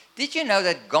 Did you know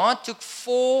that God took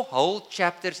 4 whole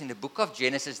chapters in the book of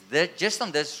Genesis just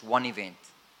on this one event?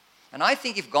 And I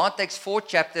think if God takes 4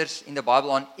 chapters in the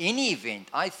Bible on any event,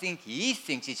 I think He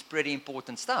thinks it's pretty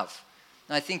important stuff.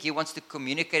 And I think He wants to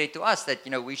communicate it to us that,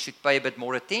 we should pay a bit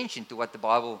more attention to what the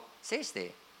Bible says there.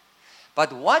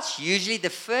 But what's usually the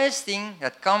first thing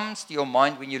that comes to your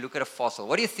mind when you look at a fossil?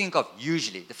 What do you think of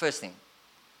usually, the first thing?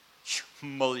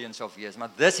 Millions of years.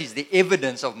 Now, this is the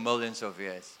evidence of millions of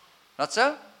years. Not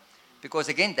so? Because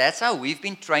again, that's how we've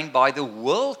been trained by the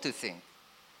world to think.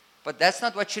 But that's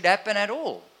not what should happen at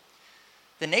all.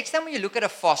 The next time when you look at a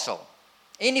fossil,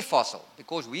 any fossil,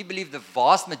 because we believe the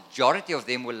vast majority of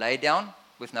them were laid down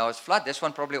with Noah's flood, this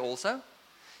one probably also.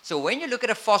 So when you look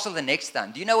at a fossil the next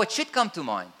time, do you know what should come to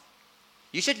mind?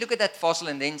 You should look at that fossil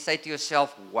and then say to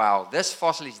yourself, wow, this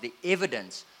fossil is the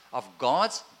evidence of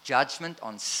God's judgment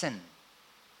on sin.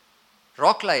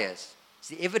 Rock layers is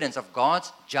the evidence of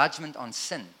God's judgment on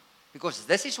sin. Because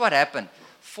this is what happened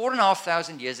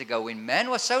 4,500 years ago when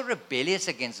man was so rebellious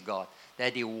against God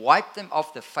that He wiped them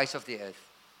off the face of the earth.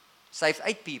 Saved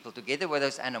 8 people together with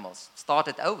those animals.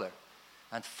 Started over.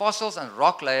 And fossils and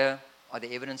rock layer are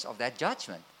the evidence of that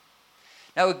judgment.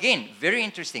 Now again, very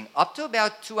interesting. Up to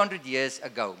about 200 years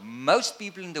ago, most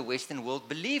people in the Western world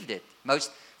believed it.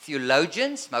 Most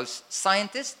theologians, most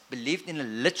scientists believed in a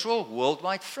literal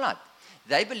worldwide flood.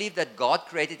 They believed that God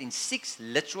created in 6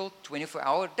 literal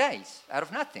 24-hour days out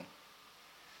of nothing.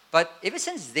 But ever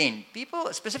since then,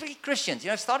 people, specifically Christians,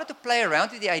 started to play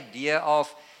around with the idea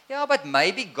of, but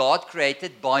maybe God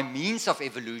created by means of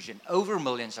evolution over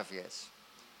millions of years.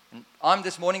 And I'm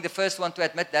this morning the first one to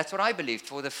admit that's what I believed.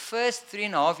 For the first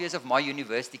 3.5 years of my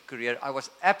university career, I was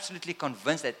absolutely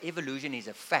convinced that evolution is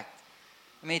a fact.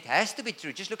 I mean, it has to be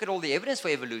true. Just look at all the evidence for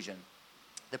evolution.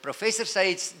 The professors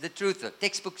say it's the truth. The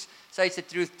textbooks say it's the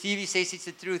truth. TV says it's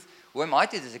the truth. Who am I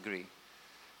to disagree?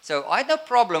 So I had no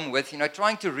problem with,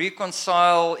 trying to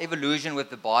reconcile evolution with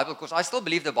the Bible, because I still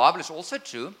believe the Bible is also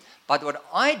true. But what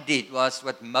I did was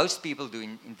what most people do,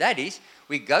 and that is,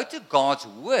 we go to God's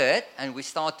Word and we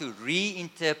start to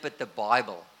reinterpret the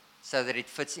Bible so that it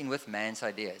fits in with man's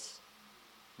ideas.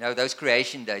 Those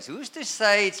creation days. Who's to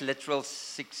say it's literal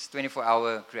 6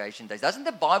 24-hour creation days? Doesn't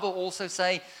the Bible also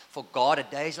say, for God, a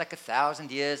day is like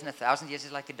 1,000 years and 1,000 years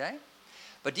is like a day?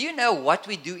 But do you know what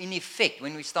we do in effect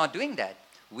when we start doing that?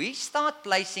 We start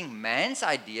placing man's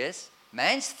ideas,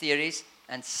 man's theories,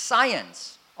 and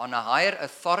science on a higher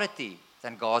authority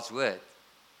than God's Word.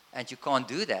 And you can't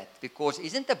do that, because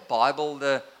isn't the Bible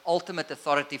the ultimate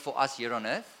authority for us here on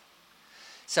earth?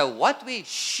 So what we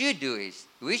should do is,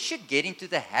 we should get into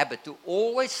the habit to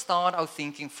always start our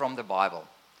thinking from the Bible.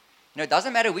 It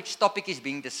doesn't matter which topic is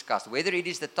being discussed, whether it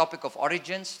is the topic of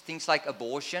origins, things like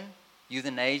abortion,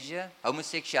 euthanasia,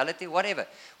 homosexuality, whatever.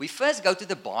 We first go to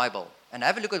the Bible and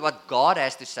have a look at what God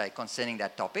has to say concerning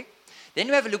that topic. Then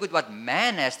we have a look at what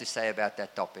man has to say about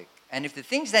that topic. And if the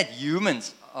things that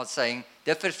humans are saying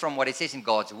differs from what it says in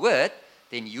God's Word,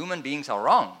 then human beings are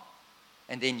wrong.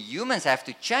 And then humans have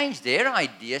to change their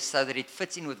ideas so that it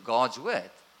fits in with God's Word.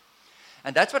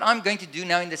 And that's what I'm going to do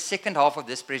now in the second half of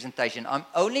this presentation. I'm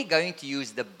only going to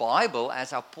use the Bible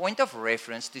as our point of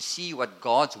reference to see what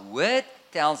God's Word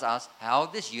tells us how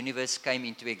this universe came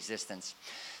into existence.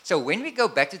 So when we go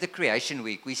back to the creation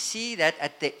week, we see that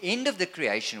at the end of the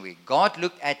creation week, God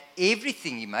looked at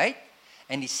everything He made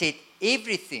and He said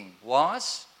everything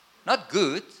was not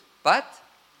good, but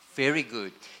very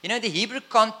good. You know, in the Hebrew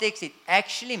context, it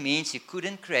actually means you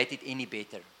couldn't create it any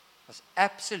better. It was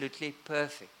absolutely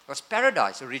perfect. It was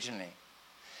paradise originally.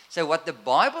 So what the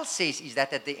Bible says is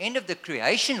that at the end of the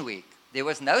creation week, there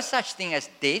was no such thing as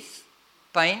death,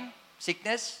 pain,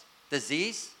 sickness,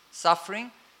 disease,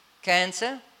 suffering,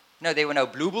 cancer. No, there were no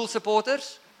Blue Bull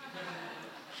supporters.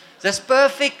 This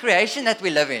perfect creation that we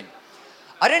live in.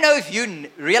 I don't know if you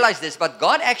realize this, but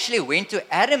God actually went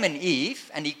to Adam and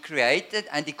Eve and He created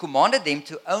and He commanded them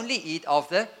to only eat of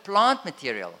the plant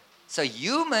material. So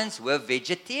humans were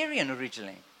vegetarian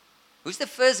originally. Who's the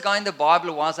first guy in the Bible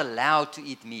who was allowed to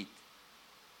eat meat?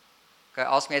 Okay,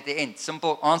 ask me at the end.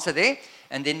 Simple answer there.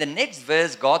 And then the next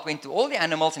verse, God went to all the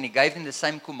animals and He gave them the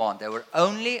same command. They were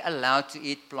only allowed to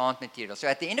eat plant material. So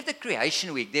at the end of the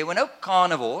creation week, there were no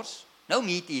carnivores, no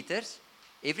meat eaters.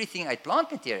 Everything ate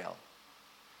plant material.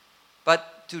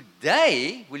 But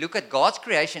today, we look at God's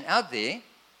creation out there,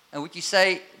 and would you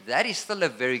say that is still a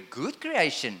very good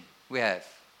creation we have?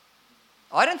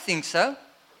 I don't think so.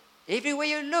 Everywhere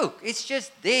you look, it's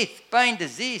just death, pain,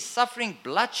 disease, suffering,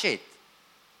 bloodshed.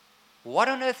 What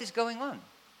on earth is going on?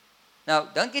 Now,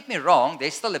 don't get me wrong,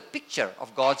 there's still a picture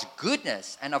of God's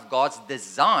goodness and of God's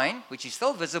design, which is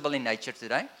still visible in nature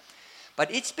today.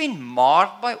 But it's been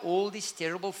marked by all these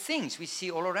terrible things we see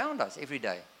all around us every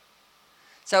day.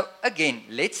 So again,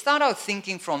 let's start our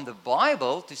thinking from the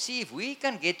Bible to see if we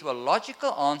can get to a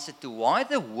logical answer to why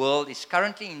the world is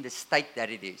currently in the state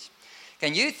that it is.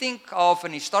 Can you think of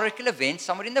an historical event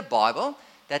somewhere in the Bible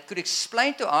that could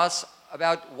explain to us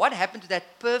about what happened to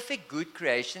that perfect good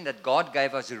creation that God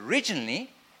gave us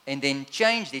originally and then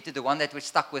changed it to the one that we're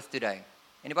stuck with today?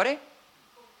 Anybody?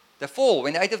 The fall.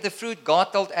 When they ate of the fruit,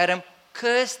 God told Adam,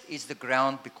 "Cursed is the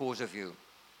ground because of you."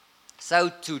 So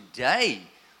today,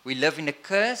 we live in a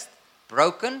cursed,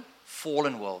 broken,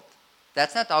 fallen world.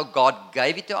 That's not how God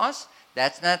gave it to us.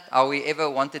 That's not how we ever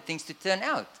wanted things to turn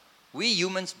out. We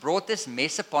humans brought this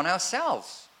mess upon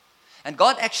ourselves. And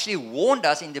God actually warned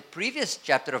us in the previous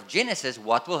chapter of Genesis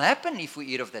what will happen if we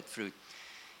eat of that fruit.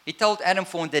 He told Adam,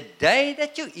 "For the day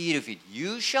that you eat of it,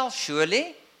 you shall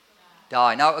surely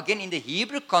die." Now, again, in the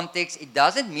Hebrew context, it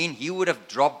doesn't mean he would have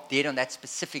dropped dead on that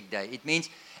specific day. It means,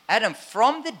 Adam,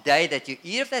 from the day that you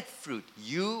eat of that fruit,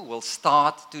 you will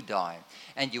start to die.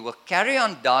 And you will carry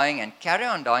on dying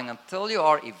until you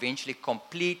are eventually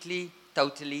completely,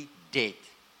 totally dead.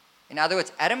 In other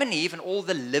words, Adam and Eve and all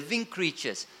the living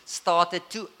creatures started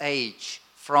to age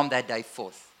from that day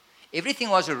forth. Everything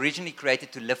was originally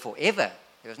created to live forever.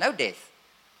 There was no death.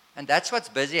 And that's what's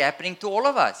busy happening to all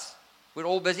of us. We're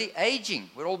all busy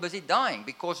aging. We're all busy dying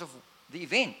because of the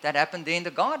event that happened there in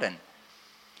the garden.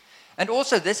 And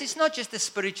also, this is not just a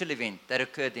spiritual event that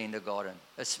occurred there in the garden,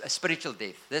 a spiritual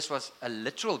death. This was a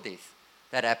literal death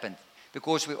that happened.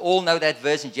 Because we all know that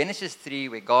verse in Genesis 3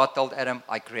 where God told Adam,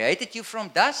 "I created you from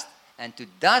dust, and to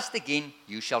dust again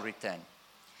you shall return."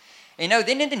 You know,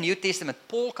 then in the New Testament,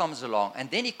 Paul comes along, and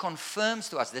then he confirms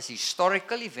to us this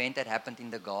historical event that happened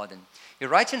in the garden. He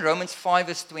writes in Romans 5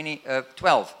 verse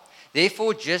 12,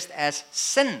 "Therefore, just as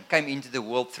sin came into the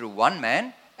world through one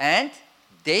man, and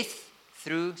death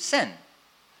through sin."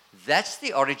 That's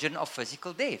the origin of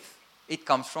physical death. It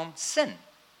comes from sin.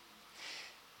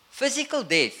 Physical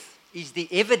death is the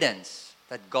evidence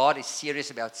that God is serious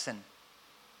about sin.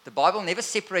 The Bible never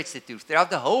separates the two. Throughout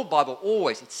the whole Bible,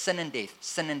 always it's sin and death,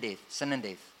 sin and death, sin and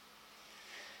death.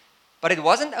 But it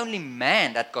wasn't only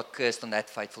man that got cursed on that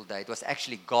fateful day. It was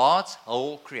actually God's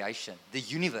whole creation. The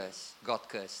universe got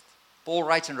cursed. Paul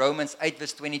writes in Romans 8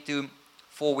 verse 22,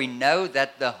 "For we know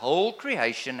that the whole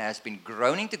creation has been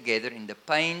groaning together in the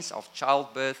pains of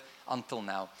childbirth until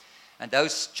now." And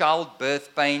those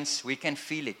childbirth pains, we can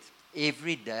feel it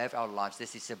every day of our lives.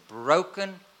 This is a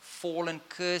broken, fallen,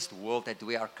 cursed world that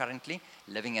we are currently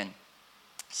living in.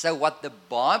 So what the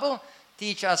Bible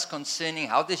teaches us concerning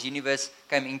how this universe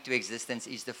came into existence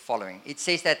is the following. It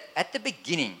says that at the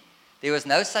beginning, there was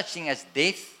no such thing as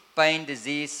death, pain,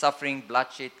 disease, suffering,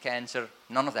 bloodshed, cancer,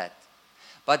 none of that.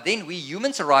 But then we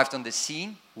humans arrived on the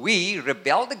scene. We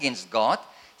rebelled against God.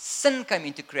 Sin came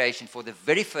into creation for the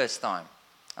very first time.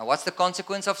 And what's the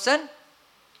consequence of sin?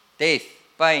 Death,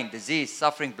 pain, disease,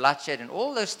 suffering, bloodshed, and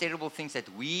all those terrible things that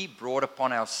we brought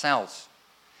upon ourselves.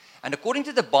 And according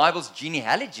to the Bible's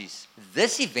genealogies,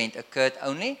 this event occurred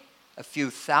only a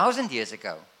few thousand years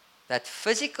ago. that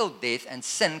physical death and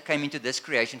sin came into this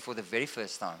creation for the very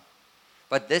first time.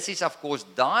 But this is, of course,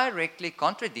 directly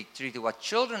contradictory to what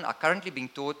children are currently being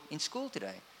taught in school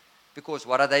today. Because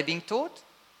what are they being taught?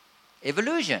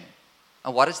 Evolution.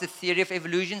 And what does the theory of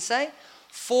evolution say?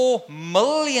 For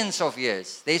millions of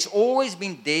years, there's always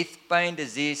been death, pain,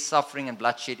 disease, suffering, and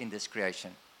bloodshed in this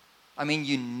creation. I mean,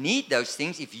 you need those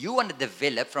things if you want to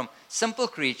develop from simple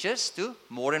creatures to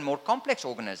more and more complex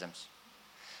organisms.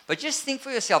 But just think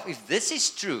for yourself, if this is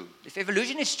true, if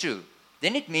evolution is true,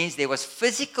 then it means there was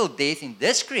physical death in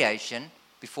this creation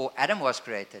before Adam was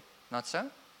created. Not so?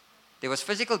 There was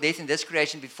physical death in this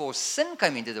creation before sin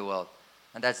came into the world.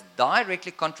 And that's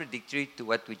directly contradictory to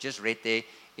what we just read there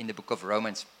in the book of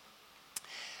Romans.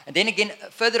 And then again,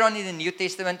 further on in the New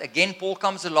Testament, again, Paul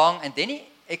comes along and then he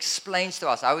explains to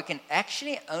us how we can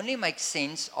actually only make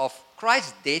sense of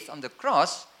Christ's death on the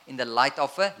cross in the light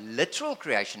of a literal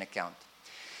creation account.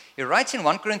 He writes in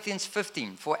 1 Corinthians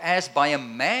 15, "For as by a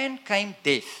man came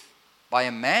death, by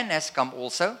a man has come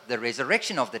also the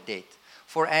resurrection of the dead.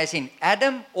 For as in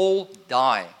Adam all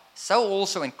die, so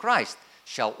also in Christ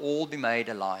shall all be made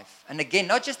alive." And again,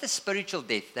 not just the spiritual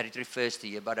death that it refers to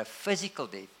here, but a physical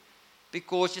death.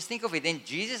 Because just think of it, then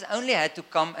Jesus only had to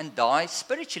come and die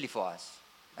spiritually for us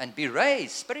and be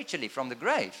raised spiritually from the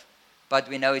grave. But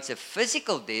we know it's a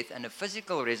physical death and a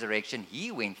physical resurrection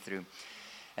he went through.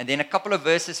 And then a couple of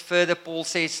verses further, Paul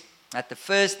says that the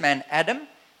first man, Adam,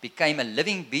 became a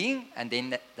living being, and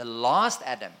then the last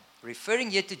Adam,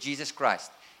 referring here to Jesus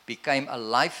Christ, became a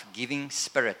life-giving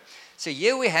spirit. So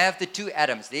here we have the two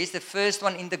Adams. There's the first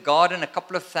one in the garden a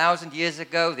couple of thousand years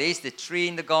ago. There's the tree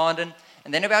in the garden.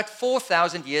 And then about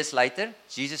 4,000 years later,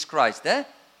 Jesus Christ, the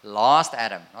last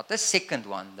Adam. Not the second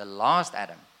one, the last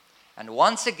Adam. And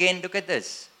once again, look at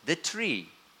this. The tree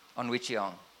on which he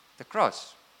hung. The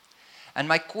cross. And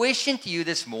my question to you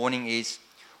this morning is,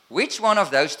 which one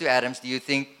of those two Adams do you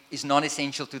think is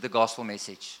non-essential to the gospel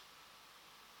message?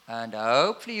 And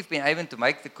hopefully you've been able to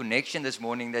make the connection this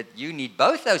morning that you need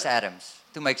both those Adams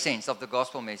to make sense of the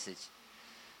gospel message.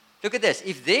 Look at this.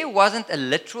 If there wasn't a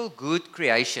literal good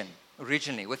creation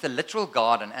originally with a literal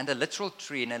garden and a literal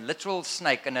tree and a literal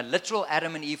snake and a literal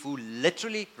Adam and Eve who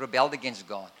literally rebelled against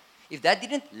God, if that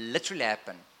didn't literally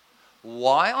happen,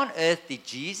 why on earth did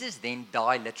Jesus then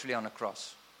die literally on a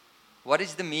cross? What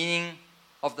is the meaning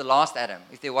of the last Adam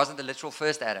if there wasn't a literal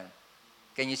first Adam?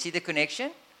 Can you see the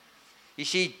connection? You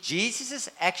see, Jesus'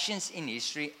 actions in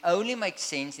history only make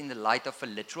sense in the light of a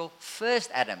literal first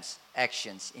Adam's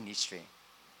actions in history.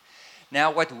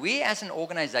 Now, what we as an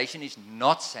organization is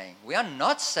not saying, we are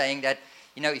not saying that,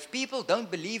 if people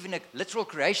don't believe in a literal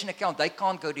creation account, they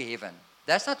can't go to heaven.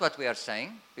 That's not what we are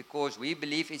saying, because we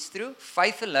believe it's through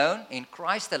faith alone, in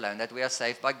Christ alone, that we are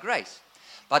saved by grace.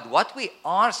 But what we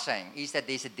are saying is that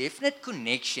there's a definite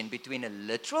connection between a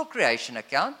literal creation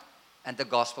account and the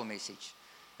gospel message.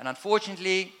 And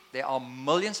unfortunately, there are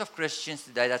millions of Christians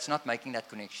today that's not making that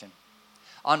connection.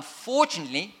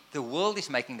 Unfortunately, the world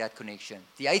is making that connection.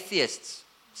 The atheists,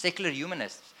 secular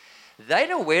humanists,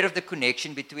 they're aware of the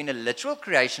connection between a literal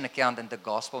creation account and the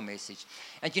gospel message.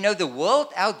 And the world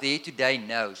out there today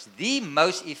knows the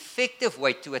most effective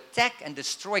way to attack and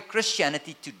destroy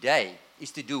Christianity today is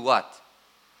to do what?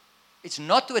 It's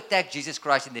not to attack Jesus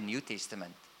Christ in the New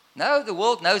Testament. No, the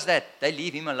world knows that. They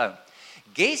leave him alone.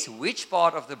 Guess which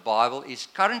part of the Bible is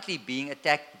currently being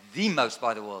attacked the most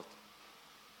by the world?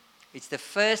 It's the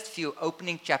first few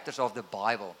opening chapters of the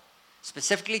Bible,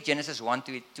 specifically Genesis 1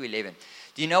 to 11.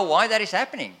 Do you know why that is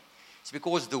happening? It's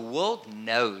because the world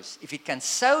knows if it can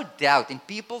sow doubt in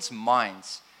people's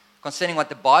minds concerning what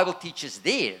the Bible teaches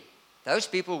there, those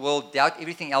people will doubt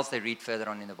everything else they read further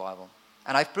on in the Bible.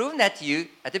 And I've proven that to you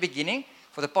at the beginning.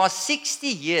 For the past 60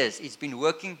 years, it's been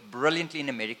working brilliantly in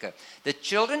America. The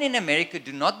children in America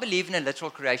do not believe in a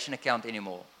literal creation account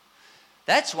anymore.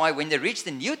 That's why when they reach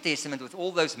the New Testament with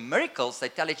all those miracles, they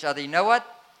tell each other, you know what?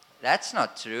 That's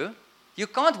not true. You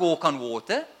can't walk on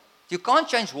water. You can't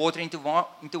change water into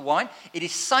wine. It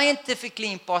is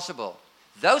scientifically impossible.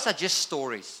 Those are just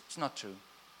stories. It's not true.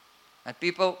 And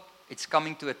people, it's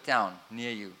coming to a town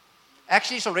near you.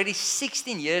 Actually, it's already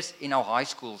 16 years in our high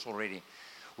schools already.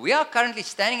 We are currently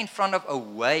standing in front of a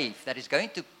wave that is going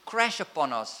to crash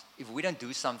upon us if we don't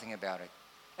do something about it.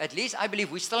 At least I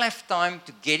believe we still have time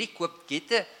to get equipped, get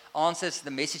the answers, the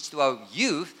message to our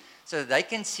youth, so that they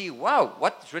can see, wow,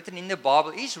 what's written in the Bible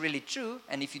is really true.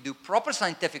 And if you do proper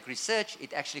scientific research,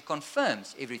 it actually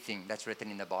confirms everything that's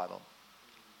written in the Bible.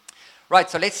 Right,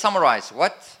 so let's summarize.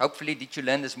 What hopefully did you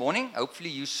learn this morning? Hopefully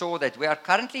you saw that we are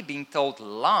currently being told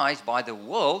lies by the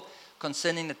world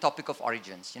concerning the topic of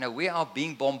origins. We are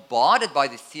being bombarded by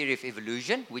the theory of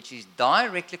evolution, which is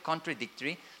directly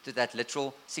contradictory to that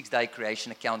literal 6-day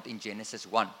creation account in Genesis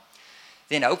 1.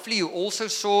 Then hopefully you also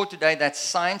saw today that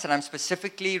science, and I'm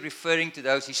specifically referring to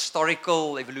those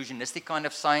historical evolutionistic kind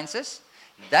of sciences,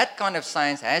 that kind of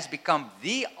science has become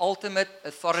the ultimate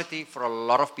authority for a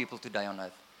lot of people today on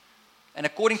earth. And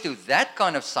according to that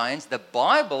kind of science, the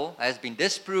Bible has been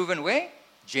disproven where?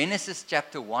 Genesis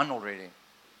chapter 1 already.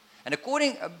 And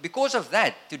because of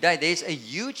that, today there's a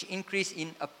huge increase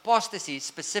in apostasy,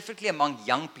 specifically among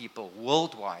young people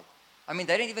worldwide. I mean,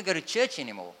 they don't even go to church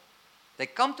anymore. They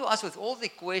come to us with all the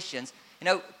questions.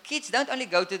 Kids don't only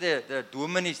go to the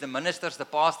dominees, the ministers, the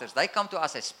pastors. They come to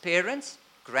us as parents,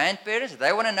 grandparents.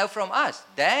 They want to know from us,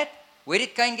 Dad, where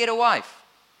did Cain get a wife?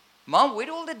 Mom, where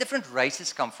do all the different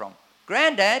races come from?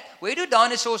 Granddad, where do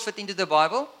dinosaurs fit into the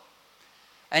Bible?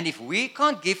 And if we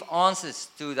can't give answers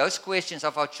to those questions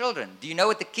of our children, do you know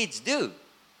what the kids do?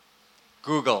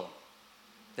 Google.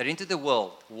 They're into the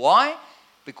world. Why?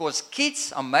 Because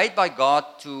kids are made by God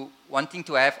to wanting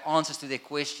to have answers to their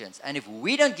questions. And if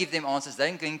we don't give them answers,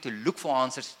 they're going to look for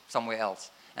answers somewhere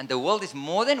else. And the world is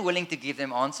more than willing to give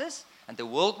them answers, and the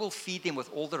world will feed them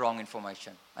with all the wrong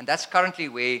information. And that's currently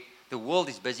where the world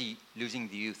is busy losing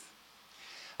the youth.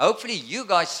 Hopefully you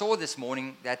guys saw this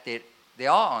morning that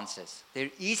there are answers. There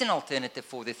is an alternative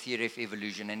for the theory of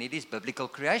evolution, and it is biblical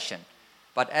creation.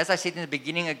 But as I said in the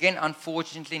beginning, again,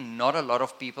 unfortunately, not a lot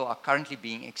of people are currently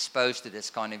being exposed to this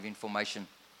kind of information.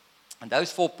 And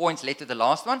those 4 points led to the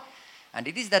last one, and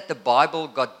it is that the Bible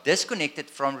got disconnected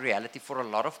from reality for a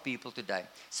lot of people today,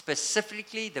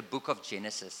 specifically the book of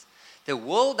Genesis. The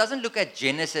world doesn't look at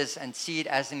Genesis and see it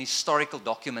as an historical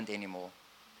document anymore.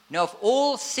 Now, of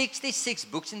all 66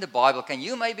 books in the Bible, can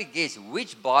you maybe guess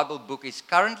which Bible book is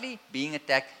currently being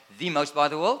attacked the most by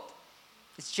the world?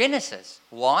 It's Genesis.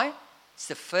 Why? It's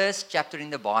the first chapter in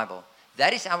the Bible.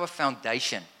 That is our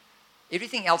foundation.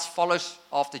 Everything else follows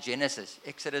after Genesis,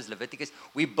 Exodus, Leviticus.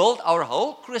 We build our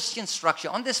whole Christian structure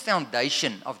on this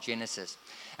foundation of Genesis.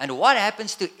 And what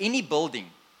happens to any building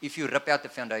if you rip out the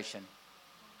foundation?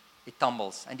 It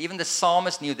tumbles. And even the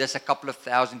psalmist knew this a couple of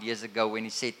thousand years ago when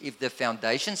he said, if the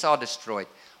foundations are destroyed,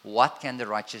 what can the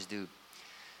righteous do?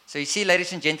 So you see,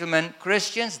 ladies and gentlemen,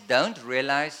 Christians don't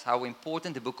realize how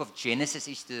important the book of Genesis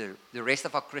is to the rest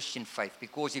of our Christian faith.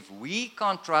 Because if we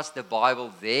can't trust the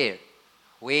Bible there,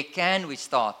 where can we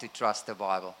start to trust the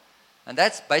Bible? And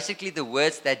that's basically the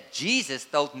words that Jesus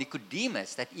told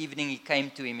Nicodemus that evening he came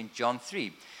to him in John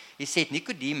 3. He said,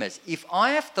 Nicodemus, if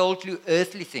I have told you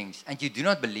earthly things and you do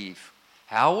not believe,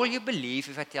 how will you believe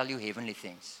if I tell you heavenly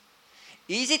things?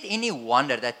 Is it any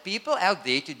wonder that people out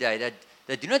there today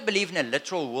that do not believe in a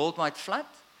literal worldwide flood,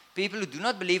 people who do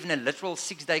not believe in a literal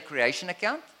 6-day creation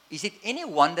account, is it any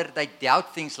wonder they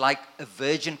doubt things like a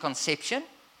virgin conception,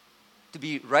 to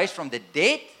be raised from the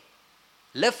dead,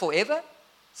 live forever?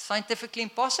 Scientifically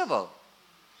impossible.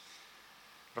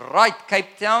 Right,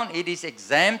 Cape Town, it is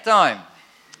exam time.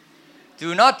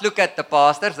 Do not look at the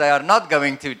pastors. They are not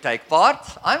going to take part.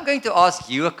 I'm going to ask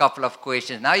you a couple of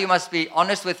questions. Now you must be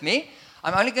honest with me.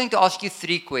 I'm only going to ask you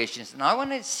 3 questions. And I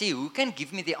want to see who can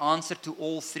give me the answer to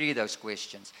all 3 of those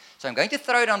questions. So I'm going to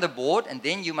throw it on the board, and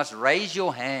then you must raise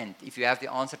your hand if you have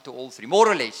the answer to all 3, more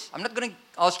or less. I'm not going to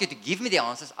ask you to give me the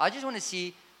answers. I just want to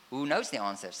see who knows the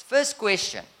answers. First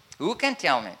question, who can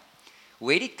tell me,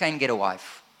 where did Cain get a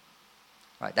wife?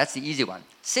 Right, that's the easy one.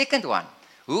 Second one,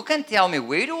 who can tell me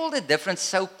where do all the different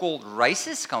so-called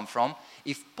races come from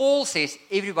if Paul says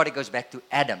everybody goes back to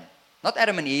Adam? Not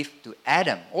Adam and Eve, to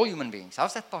Adam, all human beings.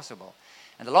 How's that possible?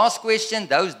 And the last question,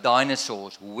 those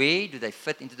dinosaurs, where do they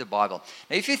fit into the Bible?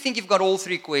 Now, if you think you've got all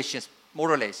 3 questions,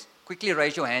 more or less, quickly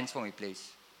raise your hands for me,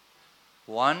 please.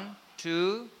 1,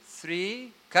 2,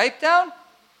 3. Cape Town?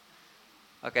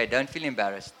 Okay, don't feel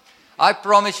embarrassed. I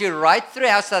promise you, right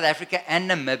throughout South Africa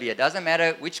and Namibia, doesn't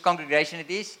matter which congregation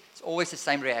it is, it's always the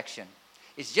same reaction.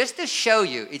 It's just to show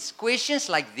you, it's questions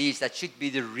like these that should be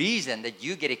the reason that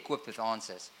you get equipped with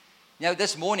answers.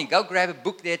 This morning, go grab a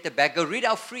book there at the back, go read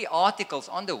our free articles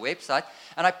on the website,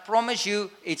 and I promise you,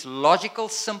 it's logical,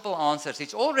 simple answers.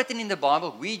 It's all written in the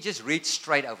Bible. We just read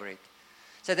straight over it.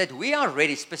 So that we are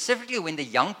ready, specifically when the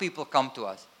young people come to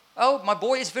us. Oh, my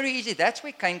boy, it's very easy. That's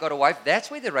where Cain got a wife.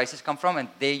 That's where the races come from, and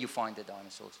there you find the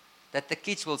dinosaurs. That the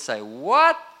kids will say,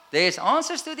 what? There's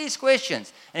answers to these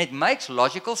questions. And it makes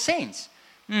logical sense.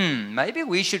 Maybe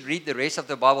we should read the rest of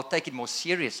the Bible, take it more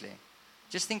seriously.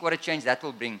 Just think what a change that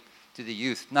will bring to the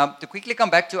youth. Now, to quickly come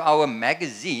back to our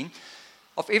magazine,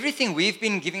 Of everything we've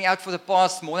been giving out for the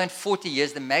past more than 40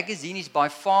 years, the magazine is by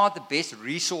far the best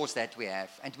resource that we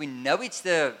have. And we know it's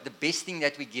the best thing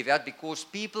that we give out because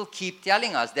people keep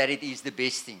telling us that it is the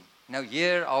best thing.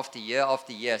 Year after year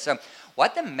after year. So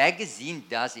what the magazine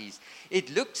does is,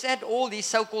 it looks at all these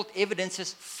so-called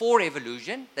evidences for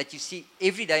evolution that you see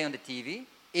every day on the TV,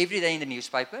 every day in the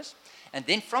newspapers. And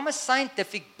then from a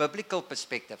scientific, biblical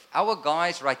perspective, our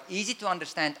guys write easy to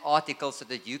understand articles so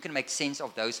that you can make sense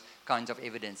of those kinds of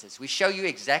evidences. We show you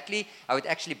exactly how it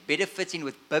actually better fits in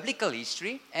with biblical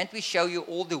history, and we show you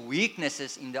all the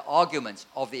weaknesses in the arguments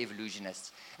of the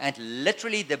evolutionists. And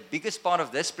literally the biggest part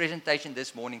of this presentation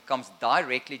this morning comes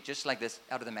directly just like this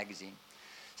out of the magazine.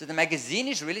 So the magazine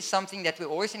is really something that we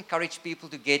always encourage people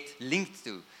to get linked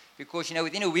to. Because,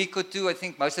 within a week or two, I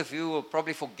think most of you will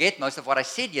probably forget most of what I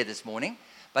said here this morning.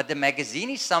 But the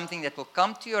magazine is something that will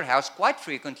come to your house quite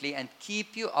frequently and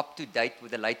keep you up to date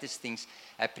with the latest things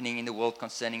happening in the world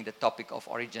concerning the topic of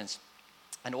origins.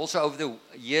 And also over the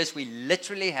years, we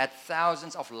literally had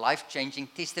thousands of life-changing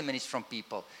testimonies from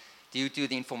people due to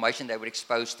the information they were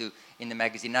exposed to in the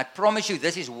magazine. And I promise you,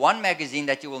 this is one magazine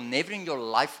that you will never in your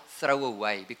life throw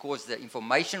away because the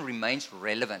information remains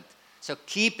relevant. So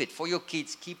keep it for your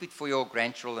kids, keep it for your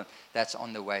grandchildren. That's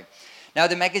on the way. Now,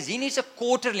 the magazine is a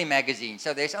quarterly magazine,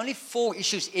 so there's only 4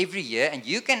 issues every year, and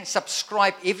you can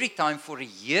subscribe every time for a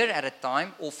year at a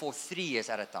time or for 3 years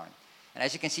at a time. And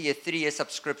as you can see, a 3-year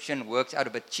subscription works out a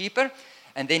bit cheaper.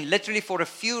 And then literally for a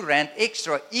few rand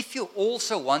extra, if you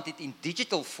also want it in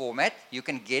digital format, you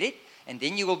can get it. And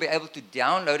then you will be able to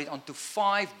download it onto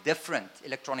 5 different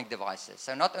electronic devices.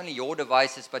 So not only your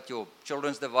devices, but your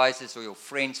children's devices or your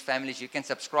friends, families, you can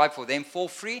subscribe for them for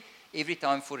free every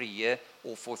time for a year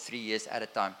or for 3 years at a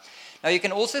time. Now you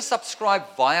can also subscribe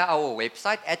via our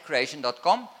website at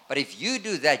creation.com. But if you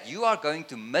do that, you are going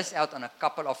to miss out on a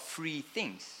couple of free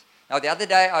things. Now the other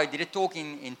day I did a talk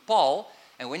in Paarl.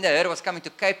 And when the herd was coming to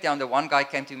Cape Town, the one guy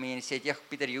came to me and he said, "Yeah,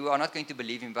 Peter, you are not going to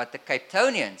believe him, but the Cape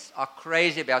Townians are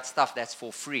crazy about stuff that's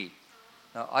for free."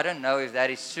 Now, I don't know if that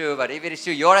is true, but if it is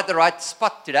true, you're at the right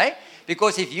spot today.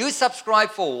 Because if you subscribe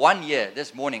for 1 year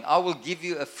this morning, I will give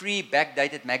you a free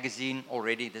backdated magazine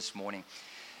already this morning.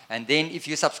 And then if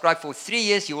you subscribe for 3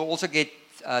 years, you will also get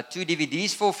 2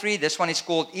 DVDs for free. This one is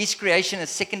called Is Creation a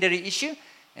Secondary Issue?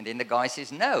 And then the guy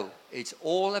says, no, it's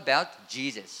all about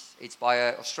Jesus. It's by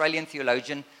an Australian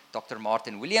theologian, Dr.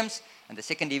 Martin Williams. And the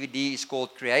second DVD is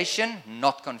called Creation,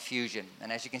 Not Confusion. And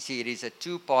as you can see, it is a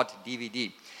 2-part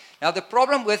DVD. Now, the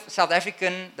problem with South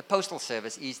African, the postal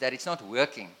service, is that it's not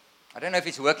working. I don't know if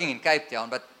it's working in Cape Town,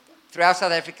 but throughout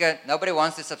South Africa, nobody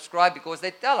wants to subscribe because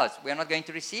they tell us we're not going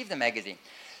to receive the magazine.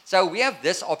 So we have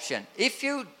this option. If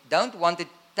you don't want to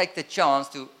take the chance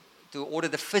to order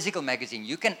the physical magazine,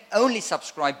 you can only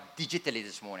subscribe digitally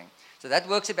this morning. So that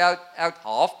works out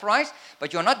half price,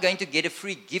 but you're not going to get a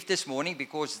free gift this morning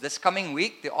because this coming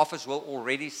week, the office will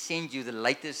already send you the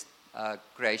latest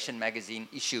Creation magazine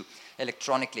issue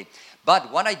electronically. But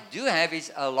what I do have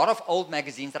is a lot of old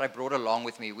magazines that I brought along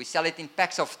with me. We sell it in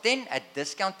packs of 10 at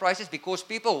discount prices because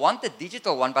people want the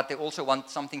digital one, but they also want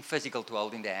something physical to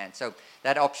hold in their hand. So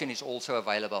that option is also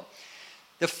available.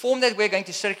 The form that we're going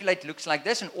to circulate looks like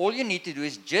this, and all you need to do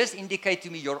is just indicate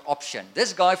to me your option.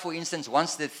 This guy, for instance,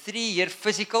 wants the 3-year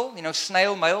physical,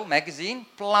 snail mail magazine,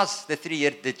 plus the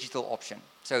 3-year digital option.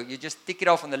 So you just tick it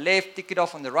off on the left, tick it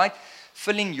off on the right,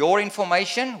 fill in your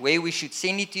information, where we should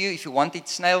send it to you, if you want it,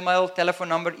 snail mail, telephone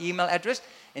number, email address,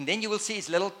 and then you will see it's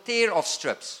little tear-off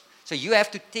strips. So you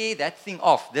have to tear that thing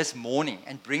off this morning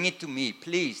and bring it to me,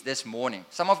 please, this morning.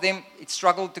 Some of them, it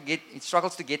struggles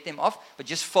to get them off, but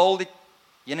just fold it,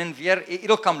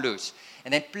 it'll come loose.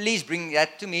 And then please bring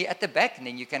that to me at the back, and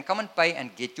then you can come and pay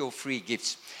and get your free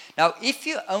gifts. Now, if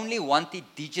you only want it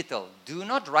digital, do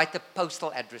not write a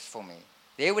postal address for me.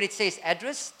 There where it says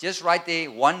address, just write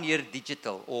there 1 year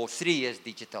digital or 3 years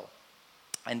digital.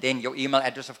 And then your email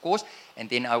address, of course, and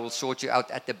then I will sort you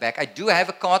out at the back. I do have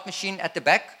a card machine at the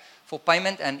back for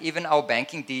payment, and even our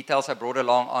banking details I brought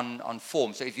along on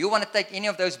form. So if you want to take any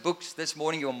of those books this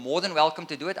morning, you're more than welcome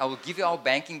to do it. I will give you our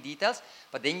banking details,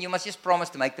 but then you must just promise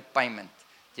to make the payment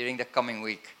during the coming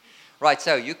week. Right,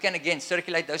 so you can again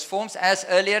circulate those forms as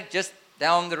earlier, just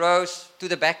down the rows to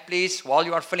the back, please, while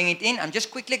you are filling it in. I'm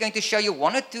just quickly going to show you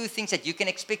 1 or 2 things that you can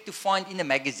expect to find in the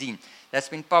magazine that's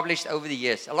been published over the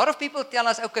years. A lot of people tell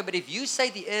us, okay, but if you say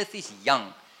the earth is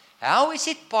young, how is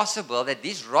it possible that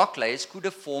these rock layers could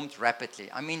have formed rapidly?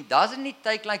 I mean, doesn't it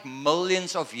take like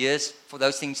millions of years for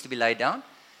those things to be laid down?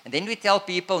 And then we tell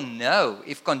people, no,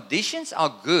 if conditions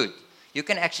are good, you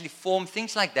can actually form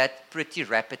things like that pretty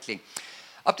rapidly.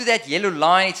 Up to that yellow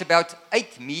line, it's about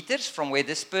 8 meters from where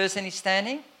this person is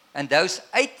standing. And those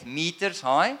 8 meters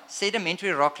high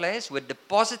sedimentary rock layers were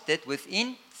deposited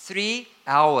within 3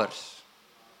 hours.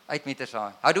 8 meters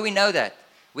high. How do we know that?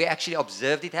 We actually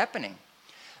observed it happening.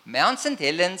 Mount St.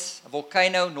 Helens, a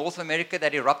volcano, North America,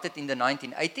 that erupted in the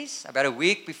 1980s. About a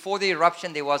week before the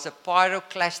eruption, there was a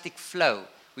pyroclastic flow,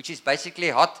 which is basically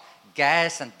hot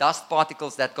gas and dust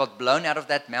particles that got blown out of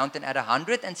that mountain at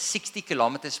 160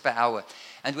 kilometers per hour.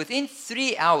 And within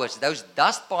 3 hours, those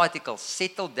dust particles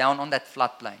settled down on that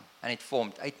floodplain, and it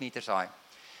formed 8 meters high.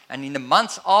 And in the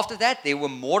months after that, there were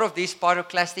more of these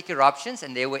pyroclastic eruptions,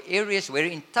 and there were areas where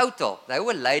in total, they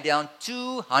were laid down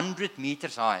 200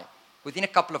 meters high within a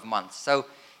couple of months. So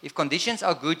if conditions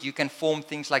are good, you can form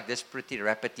things like this pretty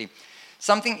rapidly.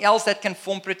 Something else that can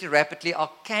form pretty rapidly are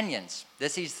canyons.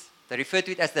 They refer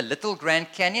to it as the Little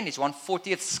Grand Canyon. It's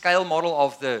 1/40th scale model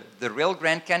of the real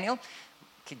Grand Canyon.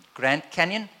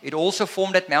 It also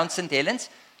formed at Mount St. Helens.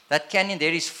 That canyon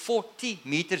there is 40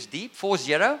 meters deep,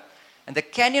 40. And the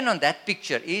canyon on that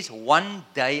picture is 1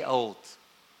 day old.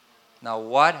 Now,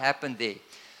 what happened there?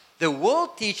 The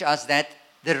world teaches us that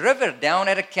the river down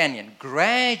at a canyon,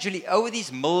 gradually over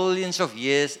these millions of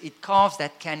years, it carves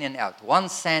that canyon out, one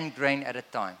sand grain at a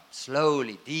time,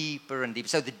 slowly, deeper and deeper.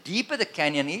 So the deeper the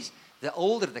canyon is, the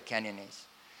older the canyon is.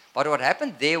 But what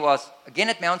happened there was, again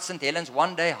at Mount St. Helens,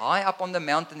 one day high up on the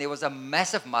mountain, there was a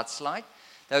massive mudslide.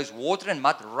 Those water and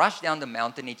mud rushed down the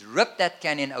mountain. It ripped that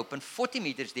canyon open, 40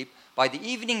 meters deep. By the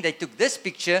evening, they took this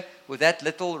picture with that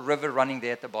little river running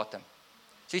there at the bottom.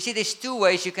 So you see, there's 2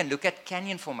 ways you can look at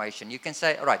canyon formation. You can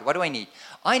say, all right, what do I need?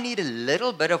 I need a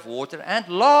little bit of water and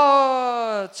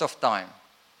lots of time.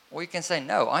 Or you can say,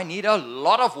 no, I need a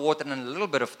lot of water and a little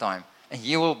bit of time. And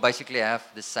you will basically have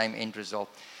the same end result.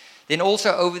 Then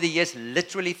also over the years,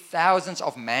 literally thousands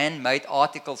of man-made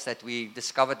articles that we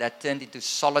discovered that turned into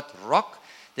solid rock.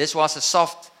 This was a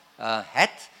soft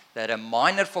hat that a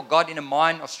miner forgot in a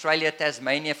mine, Australia,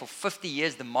 Tasmania. For 50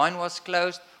 years, the mine was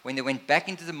closed. When they went back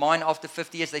into the mine after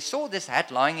 50 years, they saw this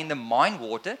hat lying in the mine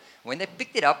water. When they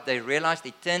picked it up, they realized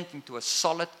it turned into a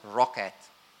solid rock hat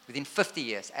within 50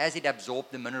 years as it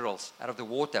absorbed the minerals out of the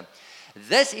water.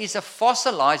 This is a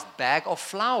fossilized bag of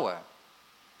flour.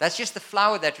 That's just the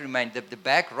flour that remained. The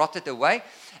bag rotted away.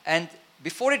 And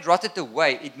before it rotted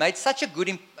away, it made such a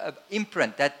good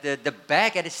imprint that the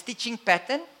bag had a stitching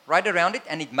pattern right around it,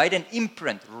 and it made an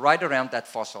imprint right around that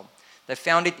fossil. They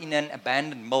found it in an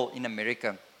abandoned mill in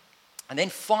America. And then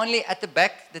finally, at the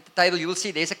back at the table, you will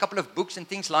see there's a couple of books and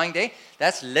things lying there.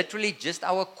 That's literally just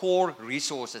our core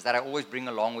resources that I always bring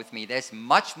along with me. There's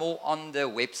much more on the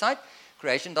website,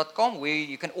 creation.com, where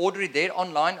you can order it there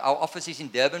online. Our office is in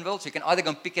Durbanville, so you can either go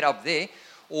and pick it up there,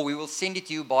 or we will send it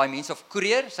to you by means of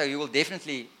courier, so you will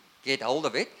definitely get hold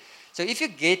of it. So if you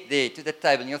get there to the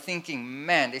table and you're thinking,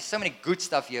 man, there's so many good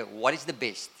stuff here, what is the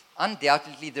best?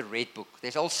 Undoubtedly the Red Book.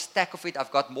 There's a whole stack of it. I've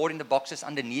got more in the boxes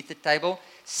underneath the table.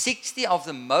 60 of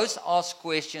the most asked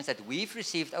questions that we've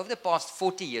received over the past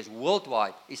 40 years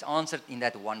worldwide is answered in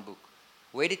that one book.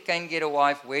 Where did Cain get a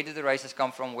wife? Where did the races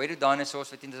come from? Where do dinosaurs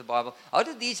fit into the Bible? How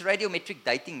did these radiometric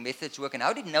dating methods work? And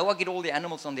how did Noah get all the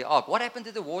animals on the ark? What happened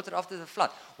to the water after the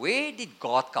flood? Where did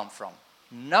God come from?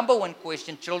 Number one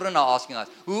question children are asking us.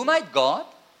 Who made God?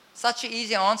 Such an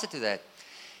easy answer to that.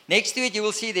 Next to it, you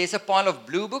will see there's a pile of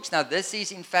blue books. Now, this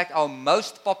is, in fact, our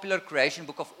most popular creation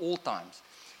book of all times.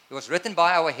 It was written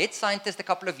by our head scientist a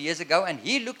couple of years ago, and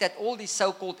he looked at all these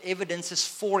so-called evidences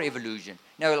for evolution.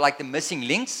 Like the missing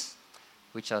links,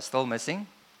 which are still missing,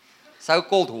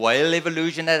 so-called whale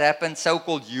evolution that happened,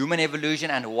 so-called human evolution,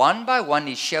 and one by one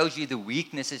he shows you the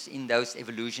weaknesses in those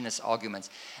evolutionist arguments.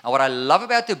 And what I love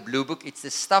about the Blue Book, it's the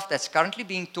stuff that's currently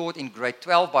being taught in grade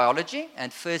 12 biology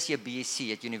and first year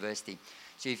BSc at university.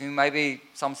 So if you maybe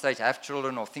some stage have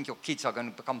children or think your kids are going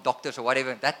to become doctors or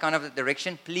whatever, that kind of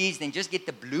direction, please then just get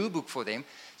the Blue Book for them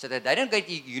so that they don't go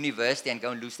to university and go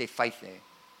and lose their faith there.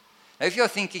 Now, if you're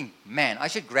thinking, man, I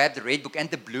should grab the Red Book and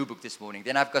the Blue Book this morning,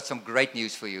 then I've got some great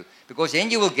news for you. Because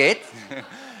then you will get,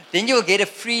 a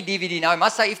free DVD. Now, I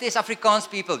must say, if there's Afrikaans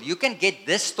people, you can get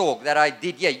this talk that I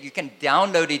did here. You can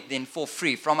download it then for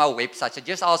free from our website. So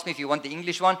just ask me if you want the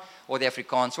English one or the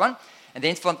Afrikaans one. And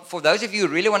then for those of you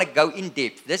who really want to go in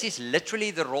depth, this is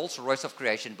literally the Rolls-Royce of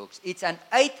creation books. It's an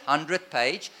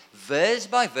 800-page,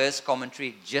 verse-by-verse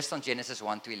commentary just on Genesis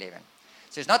 1 to 11.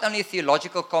 So it's not only a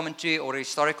theological commentary or a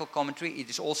historical commentary, it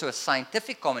is also a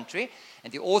scientific commentary.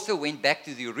 And the author went back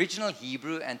to the original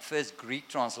Hebrew and first Greek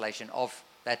translation of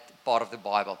that part of the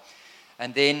Bible.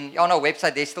 And then on our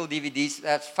website, there's still DVDs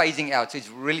that's phasing out, so it's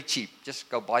really cheap. Just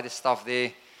go buy the stuff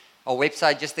there. Our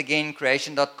website, just again,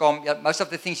 creation.com. Yeah, most of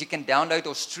the things you can download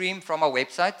or stream from our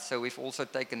website, so we've also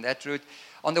taken that route.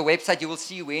 On the website, you will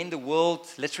see where in the world,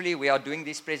 literally, we are doing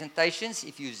these presentations.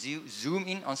 If you zoom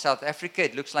in on South Africa,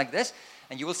 it looks like this.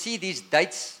 And you will see these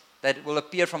dates that will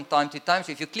appear from time to time.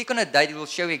 So if you click on a date, it will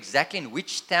show you exactly in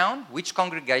which town, which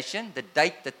congregation, the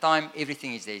date, the time,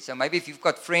 everything is there. So maybe if you've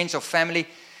got friends or family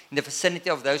in the vicinity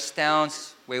of those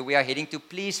towns where we are heading to,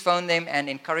 please phone them and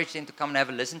encourage them to come and have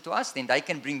a listen to us. Then they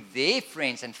can bring their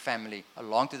friends and family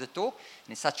along to the talk.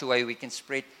 And in such a way, we can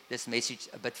spread this message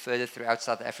a bit further throughout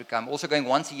South Africa. I'm also going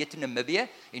once a year to Namibia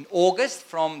in August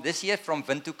from this year, from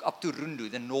Windhoek up to Rundu,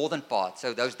 the northern part.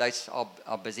 So those dates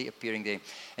are busy appearing there.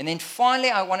 And then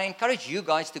finally, I want to encourage you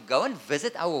guys to go and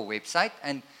visit our website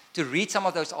and to read some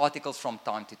of those articles from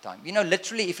time to time. You know,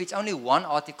 literally, if it's only one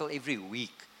article every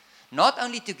week, not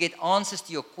only to get answers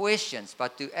to your questions,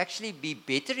 but to actually be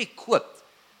better equipped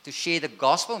to share the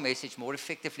gospel message more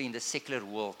effectively in the secular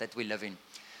world that we live in.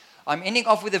 I'm ending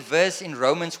off with a verse in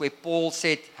Romans where Paul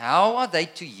said, "How are they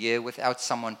to hear without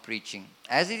someone preaching?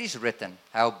 As it is written,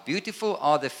 how beautiful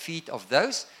are the feet of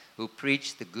those who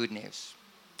preach the good news."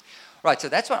 Right, so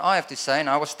that's what I have to say. And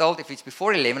I was told if it's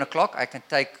before 11 o'clock, I can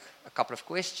take a couple of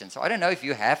questions. So I don't know if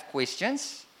you have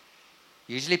questions.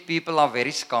 Usually people are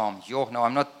very calm. No,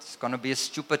 I'm not, it's going to be a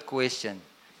stupid question.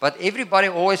 But everybody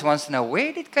always wants to know,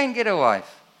 where did Cain get a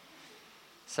wife?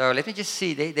 So let me just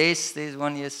see. There's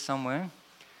one here somewhere.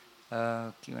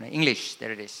 Q&A. English,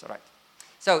 there it is. All right.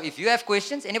 So if you have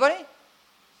questions, anybody?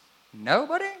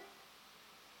 Nobody?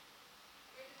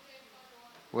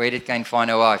 Where did Cain find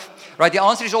a wife? Right, the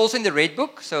answer is also in the red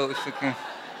book. So if you can.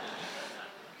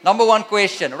 Number one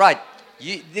question. Right.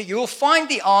 You'll find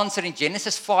the answer in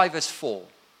Genesis 5 verse 4.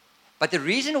 But the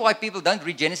reason why people don't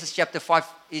read Genesis chapter 5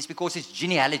 is because it's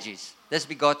genealogies. This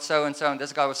begot so and so, and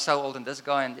this guy was so old, and this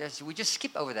guy, and this. We just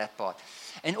skip over that part.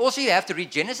 And also you have to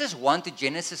read Genesis 1 to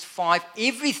Genesis 5,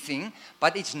 everything,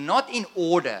 but it's not in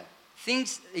order.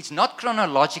 It's not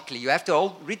chronologically. You have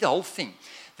to read the whole thing.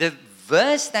 The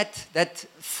verse that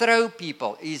throw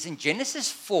people is in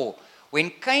Genesis 4. When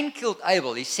Cain killed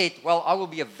Abel, he said, well, I will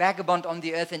be a vagabond on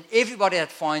the earth and everybody that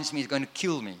finds me is going to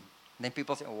kill me. And then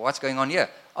people say, well, what's going on here?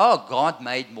 Oh, God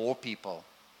made more people.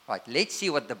 Right, let's see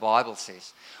what the Bible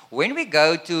says. When we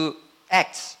go to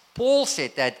Acts, Paul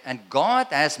said that, and God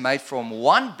has made from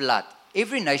one blood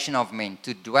every nation of men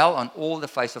to dwell on all the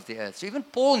face of the earth. So even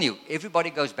Paul knew everybody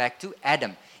goes back to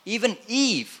Adam. Even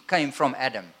Eve came from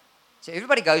Adam. So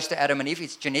everybody goes to Adam and Eve.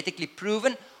 It's genetically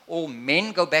proven. All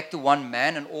men go back to one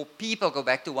man and all people go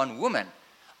back to one woman.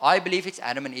 I believe it's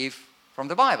Adam and Eve from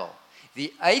the Bible.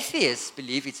 The atheists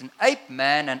believe it's an ape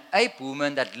man and ape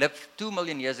woman that lived 2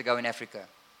 million years ago in Africa.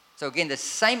 So again, the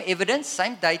same evidence,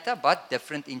 same data, but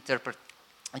different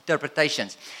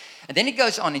interpretations. And then it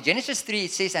goes on. In Genesis 3,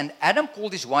 it says, and Adam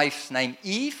called his wife's name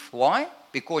Eve. Why?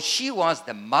 Because she was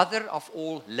the mother of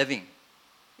all living.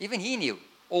 Even he knew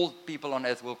all people on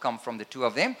earth will come from the two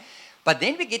of them. But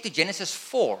then we get to Genesis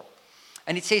 4,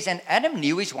 and it says, and Adam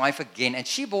knew his wife again, and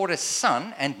she bore a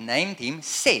son and named him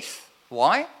Seth.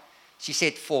 Why? She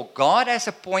said, for God has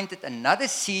appointed another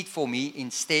seed for me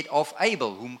instead of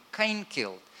Abel, whom Cain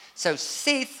killed. So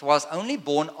Seth was only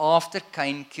born after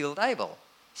Cain killed Abel.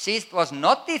 Seth was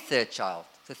not their third child.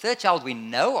 The third child we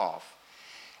know of.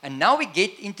 And now we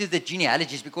get into the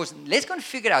genealogies, because let's go and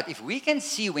figure out if we can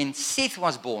see when Seth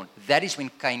was born, that is when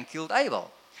Cain killed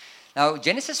Abel. Now,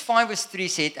 Genesis 5 verse 3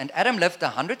 said, and Adam lived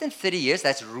 130 years.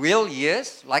 That's real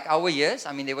years, like our years.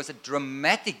 I mean, there was a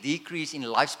dramatic decrease in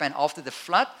lifespan after the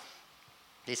flood.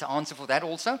 There's an answer for that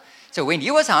also. So when he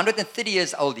was 130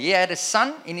 years old, he had a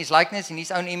son in his likeness, in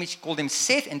his own image, called him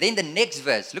Seth. And then the next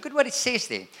verse, look at what it says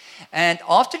there. And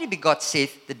after he begot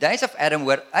Seth, the days of Adam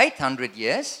were 800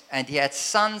 years, and he had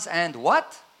sons and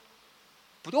what?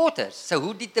 Daughters. So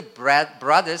who did the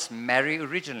brothers marry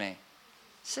originally?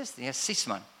 Sister, yes,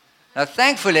 Sisman. Now,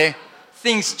 thankfully,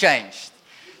 things changed.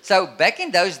 So back in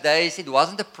those days, it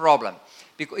wasn't a problem.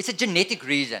 Because it's a genetic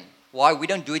reason why we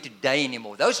don't do it today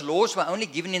anymore. Those laws were only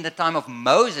given in the time of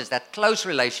Moses, that close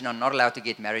relation are not allowed to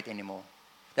get married anymore.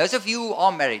 Those of you who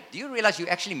are married, do you realize you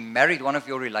actually married one of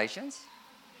your relations?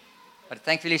 But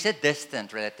thankfully, it's a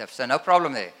distant relative, so no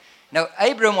problem there. Now,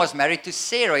 Abram was married to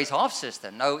Sarah, his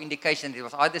half-sister. No indication that it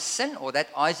was either sin or that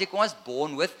Isaac was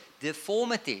born with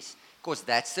deformities. Because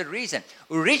that's the reason.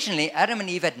 Originally, Adam and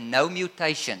Eve had no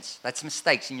mutations. That's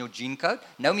mistakes in your gene code.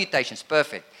 No mutations,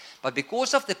 perfect. But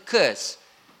because of the curse,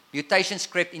 mutations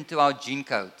crept into our gene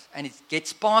code. And it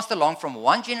gets passed along from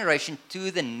one generation to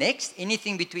the next.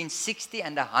 Anything between 60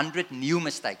 and 100 new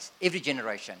mistakes every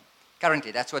generation.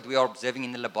 Currently, that's what we are observing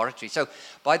in the laboratory. So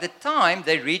by the time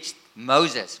they reached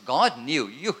Moses, God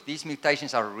knew, these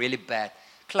mutations are really bad.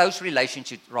 Close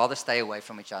relationships, rather stay away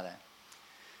from each other.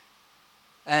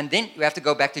 And then we have to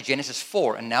go back to Genesis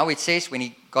 4. And now it says when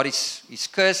he got his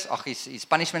curse, his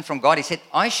punishment from God, he said,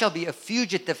 I shall be a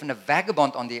fugitive and a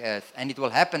vagabond on the earth. And it will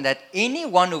happen that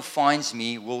anyone who finds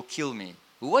me will kill me.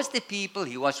 Who was the people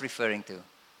he was referring to?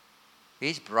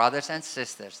 His brothers and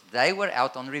sisters. They were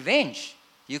out on revenge.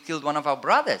 You killed one of our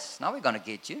brothers. Now we're going to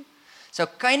get you. So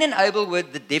Cain and Abel were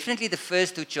definitely the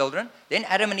first two children. Then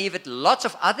Adam and Eve had lots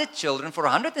of other children for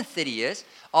 130 years.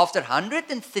 After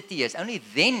 130 years, only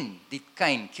then did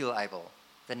Cain kill Abel.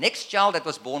 The next child that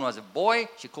was born was a boy.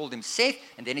 She called him Seth.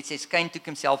 And then it says Cain took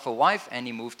himself a wife and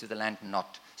he moved to the land Nod.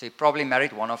 So he probably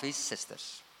married one of his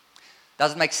sisters.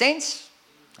 Does it make sense?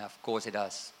 Of course it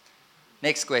does.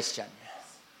 Next question.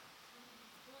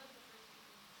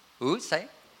 Who? Say?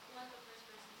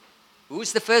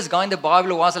 Who's the first guy in the Bible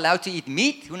who was allowed to eat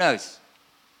meat? Who knows?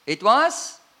 It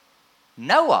was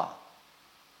Noah.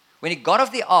 When he got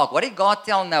off the ark, what did God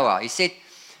tell Noah? He said,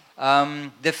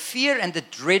 the fear and the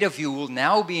dread of you will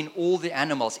now be in all the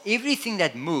animals. Everything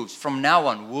that moves from now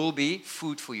on will be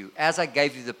food for you. As I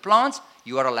gave you the plants,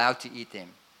 you are allowed to eat them.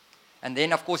 And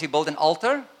then, of course, he built an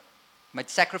altar, made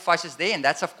sacrifices there, and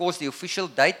that's, of course, the official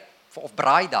date of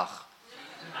Braaidag.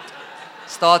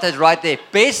 Started right there.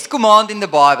 Best command in the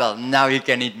Bible. Now you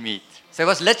can eat meat. So it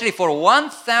was literally for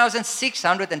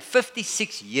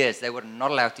 1,656 years they were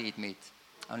not allowed to eat meat.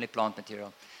 Only plant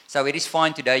material. So it is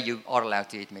fine today. You are allowed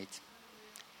to eat meat.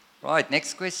 Right.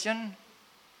 Next question.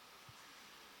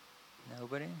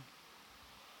 Nobody?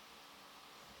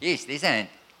 Yes, there's a hand.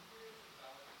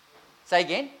 Say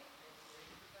again.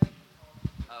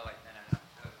 Oh, wait. No.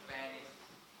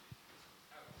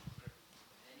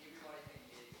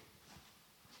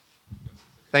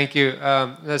 Thank you.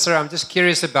 Sir, I'm just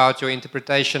curious about your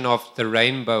interpretation of the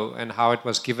rainbow and how it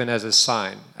was given as a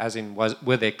sign. As in,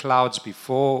 were there clouds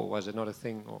before? Was it not a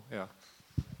thing? Or, yeah.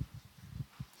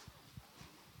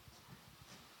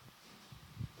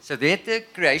 So there at the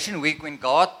creation week, when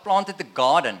God planted the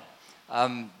garden,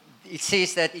 it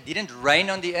says that it didn't rain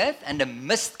on the earth and a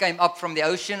mist came up from the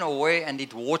ocean away and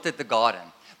it watered the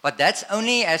garden. But that's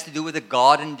only has to do with the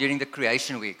garden during the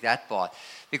creation week, that part.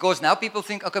 Because now people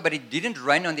think, okay, but it didn't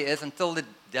rain on the earth until the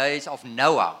days of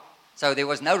Noah. So there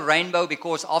was no rainbow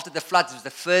because after the floods, it was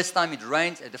the first time it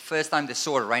rained, the first time they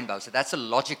saw a rainbow. So that's the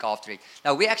logic after it.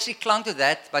 Now, we actually clung to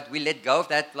that, but we let go of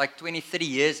that like 20, 30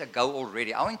 years ago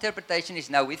already. Our interpretation is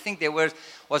now we think there was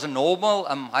a normal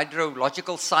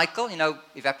hydrological cycle,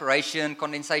 evaporation,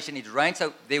 condensation, it rained.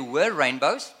 So there were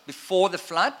rainbows before the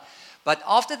flood. But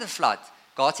after the flood,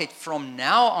 God said, from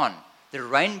now on, the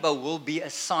rainbow will be a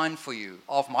sign for you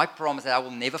of my promise that I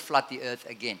will never flood the earth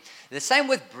again. The same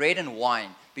with bread and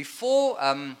wine. Before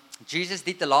Jesus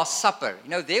did the Last Supper,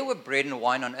 there were bread and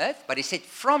wine on earth, but he said,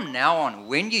 from now on,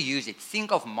 when you use it,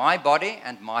 think of my body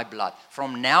and my blood.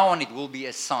 From now on, it will be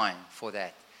a sign for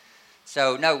that.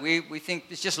 So, no, we think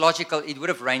it's just logical. It would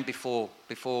have rained before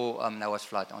Noah's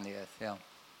flood on the earth, yeah.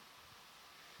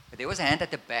 But there was a hand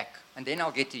at the back, and then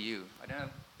I'll get to you. I don't know.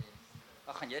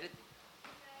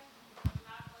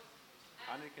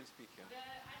 Andre can speak here.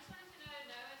 I just wanted to know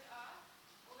Noah's Ark.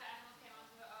 All the animals came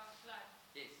onto the Ark flood.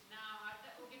 Yes. Now, how did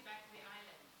that all get back to the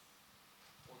islands?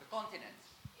 Or the continents.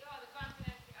 Yeah, the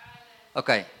continents, the islands.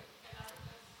 Okay.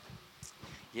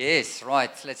 Yes,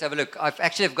 right. Let's have a look. I've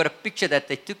got a picture that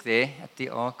they took there at the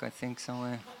Ark, I think,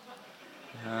 somewhere.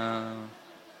 You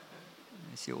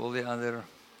see all the other...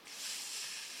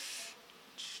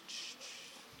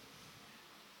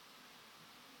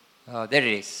 Oh, there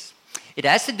it is. It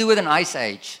has to do with an ice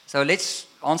age. So let's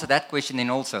answer that question then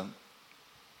also.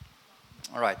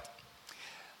 All right.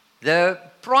 The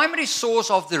primary source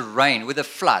of the rain with the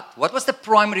flood. What was the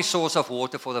primary source of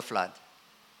water for the flood?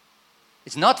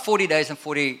 It's not 40 days and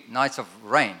 40 nights of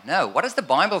rain. No. What does the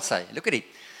Bible say? Look at it.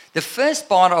 The first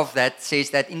part of that says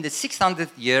that in the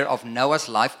 600th year of Noah's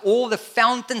life, all the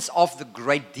fountains of the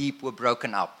great deep were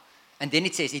broken up. And then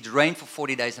it says it rained for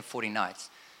 40 days and 40 nights.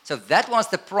 So that was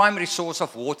the primary source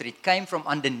of water. It came from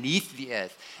underneath the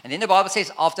earth. And then the Bible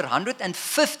says after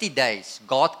 150 days,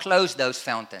 God closed those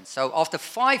fountains. So after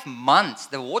 5 months,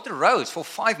 the water rose for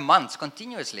 5 months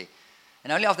continuously.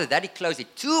 And only after that, he closed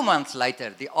it. 2 months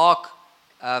later, the ark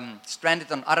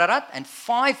stranded on Ararat. And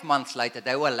 5 months later,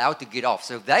 they were allowed to get off.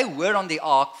 So they were on the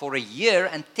ark for a year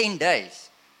and 10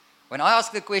 days. When I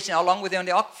asked the question, how long were they on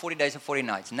the ark? 40 days and 40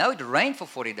 nights. No, it rained for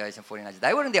 40 days and 40 nights.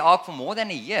 They were in the ark for more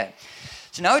than a year.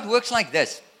 So now it works like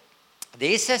this.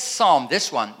 There's a psalm,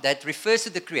 this one, that refers to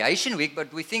the creation week,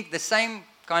 but we think the same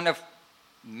kind of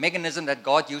mechanism that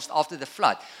God used after the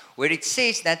flood, where it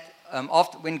says that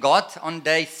when God on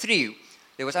day 3,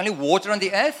 there was only water on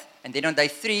the earth, and then on day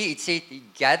 3, it said he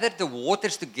gathered the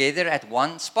waters together at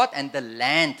one spot, and the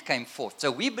land came forth.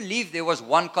 So we believe there was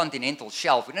one continental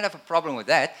shelf. We don't have a problem with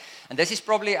that. And this is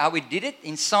probably how we did it.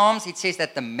 In Psalms, it says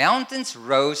that the mountains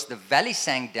rose, the valley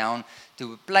sank down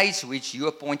to a place which you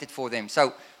appointed for them.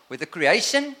 So with the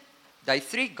creation, day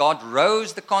 3, God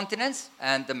rose the continents,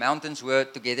 and the mountains were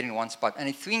together in one spot. And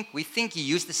we think he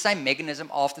used the same mechanism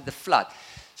after the flood.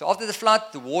 So after the flood,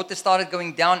 the water started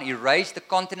going down. He raised the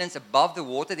continents above the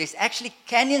water. There's actually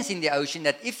canyons in the ocean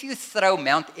that if you throw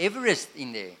Mount Everest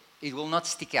in there, it will not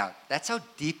stick out. That's how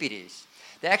deep it is.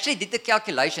 They actually did the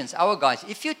calculations. Our guys,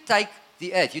 if you take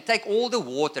the earth, you take all the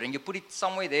water and you put it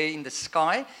somewhere there in the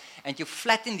sky, and you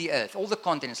flatten the earth, all the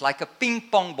continents, like a ping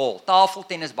pong ball, tafel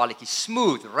tennis balletjie,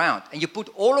 smooth, round, and you put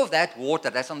all of that water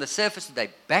that's on the surface today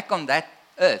back on that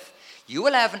earth, you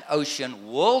will have an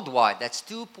ocean worldwide that's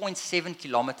 2.7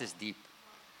 kilometers deep.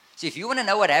 So if you want to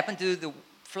know what happened to the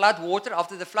flood water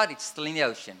after the flood, it's still in the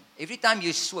ocean. Every time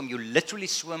you swim, you literally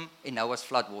swim in Noah's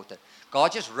flood water.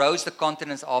 God just rose the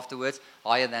continents afterwards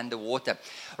higher than the water.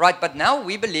 Right, but now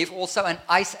we believe also an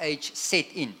ice age set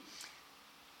in.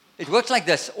 It works like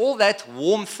this. All that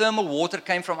warm thermal water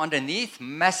came from underneath,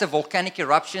 massive volcanic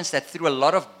eruptions that threw a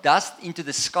lot of dust into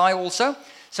the sky also.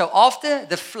 So after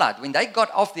the flood, when they got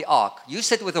off the ark, you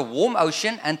sit with a warm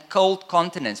ocean and cold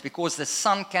continents because the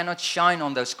sun cannot shine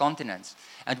on those continents.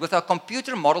 And with our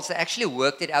computer models, they actually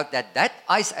worked it out that that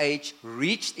ice age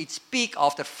reached its peak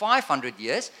after 500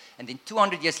 years, and then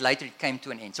 200 years later it came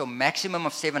to an end. So maximum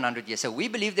of 700 years. So we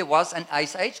believe there was an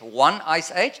ice age, one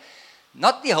ice age.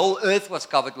 Not the whole earth was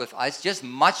covered with ice, just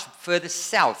much further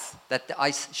south that the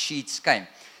ice sheets came.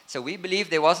 So we believe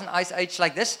there was an ice age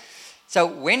like this. So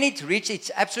when it reached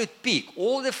its absolute peak,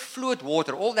 all the fluid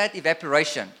water, all that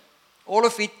evaporation, all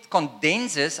of it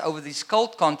condenses over these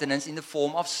cold continents in the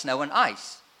form of snow and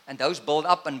ice. And those build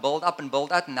up and build up and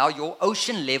build up. And now your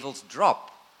ocean levels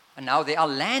drop. And now there are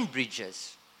land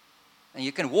bridges. And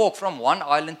you can walk from one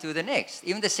island to the next.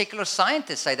 Even the secular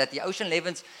scientists say that the ocean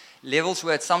levels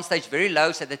were at some stage very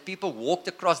low, so that people walked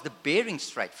across the Bering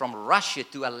Strait from Russia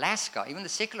to Alaska. Even the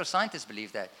secular scientists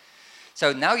believe that.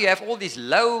 So now you have all these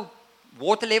low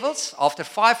water levels. After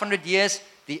 500 years,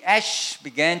 the ash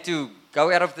began to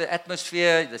go out of the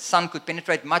atmosphere. The sun could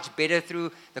penetrate much better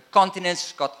through the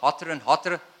continents. Got hotter and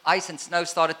hotter. Ice and snow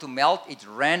started to melt. It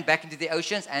ran back into the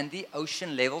oceans, and the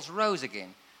ocean levels rose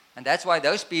again. And that's why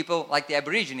those people, like the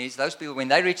Aborigines, those people, when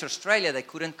they reached Australia, they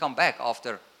couldn't come back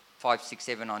after 500, 600,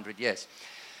 700 years.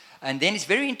 And then it's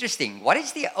very interesting. What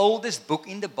is the oldest book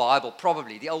in the Bible?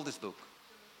 Probably the oldest book.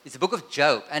 It's the book of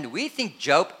Job. And we think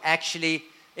Job actually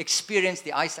experienced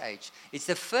the ice age. It's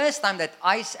the first time that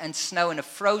ice and snow and a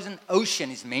frozen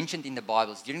ocean is mentioned in the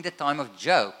Bibles, during the time of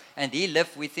Job. And he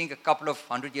lived, we think, a couple of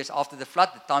 100 years after the flood,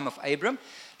 the time of Abram.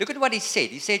 Look at what he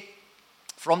said. He said,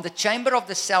 "From the chamber of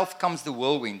the south comes the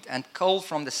whirlwind, and cold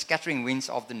from the scattering winds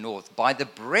of the north. By the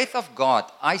breath of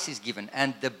God, ice is given,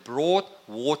 and the broad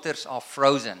waters are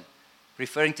frozen."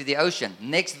 Referring to the ocean.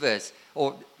 Next verse,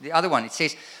 or the other one, it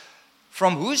says,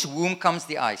 "From whose womb comes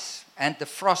the ice and the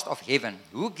frost of heaven?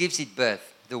 Who gives it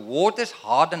birth? The waters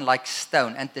harden like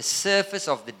stone, and the surface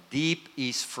of the deep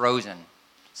is frozen."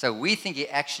 So we think he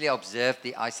actually observed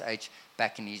the ice age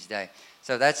back in his day.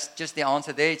 So that's just the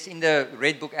answer there. It's in the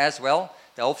Red Book as well.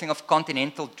 The whole thing of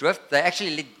continental drift. They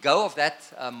actually let go of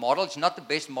that model. It's not the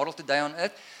best model today on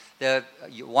Earth. The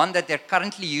one that they're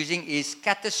currently using is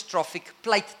catastrophic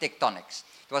plate tectonics.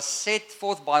 It was set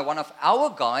forth by one of our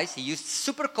guys. He used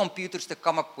supercomputers to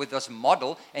come up with this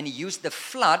model, and he used the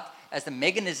flood as the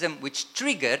mechanism which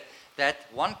triggered that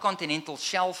one continental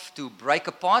shelf to break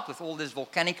apart with all this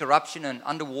volcanic eruption and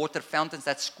underwater fountains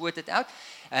that squirted out.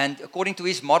 And according to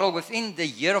his model, within the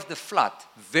year of the flood,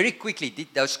 very quickly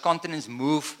did those continents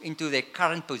move into their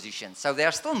current position. So they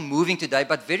are still moving today,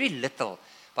 but very little.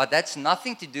 But that's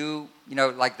nothing to do,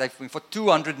 like they've been for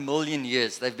 200 million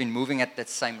years, they've been moving at that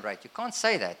same rate. You can't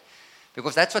say that,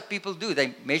 because that's what people do.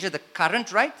 They measure the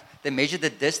current rate, they measure the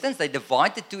distance, they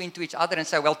divide the two into each other and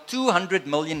say, well, 200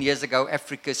 million years ago,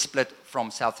 Africa split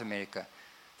from South America.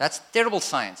 That's terrible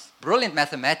science, brilliant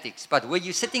mathematics. But were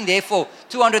you sitting there for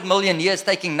 200 million years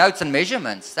taking notes and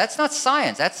measurements? That's not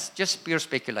science, that's just pure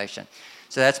speculation.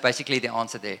 So that's basically the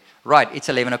answer there. Right, it's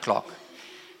 11 o'clock.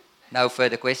 No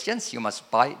further questions. You must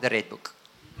buy the Red Book.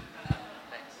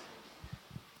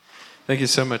 Thank you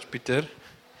so much, Peter.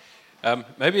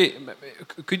 Maybe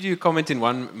could you comment in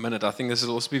 1 minute? I think this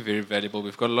will also be very valuable.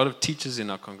 We've got a lot of teachers in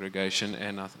our congregation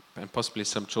and possibly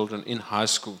some children in high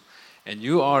school. And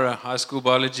you are a high school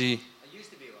biology... I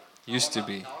used to be one. Used to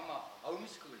be. Now I'm a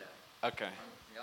homeschooler. Okay.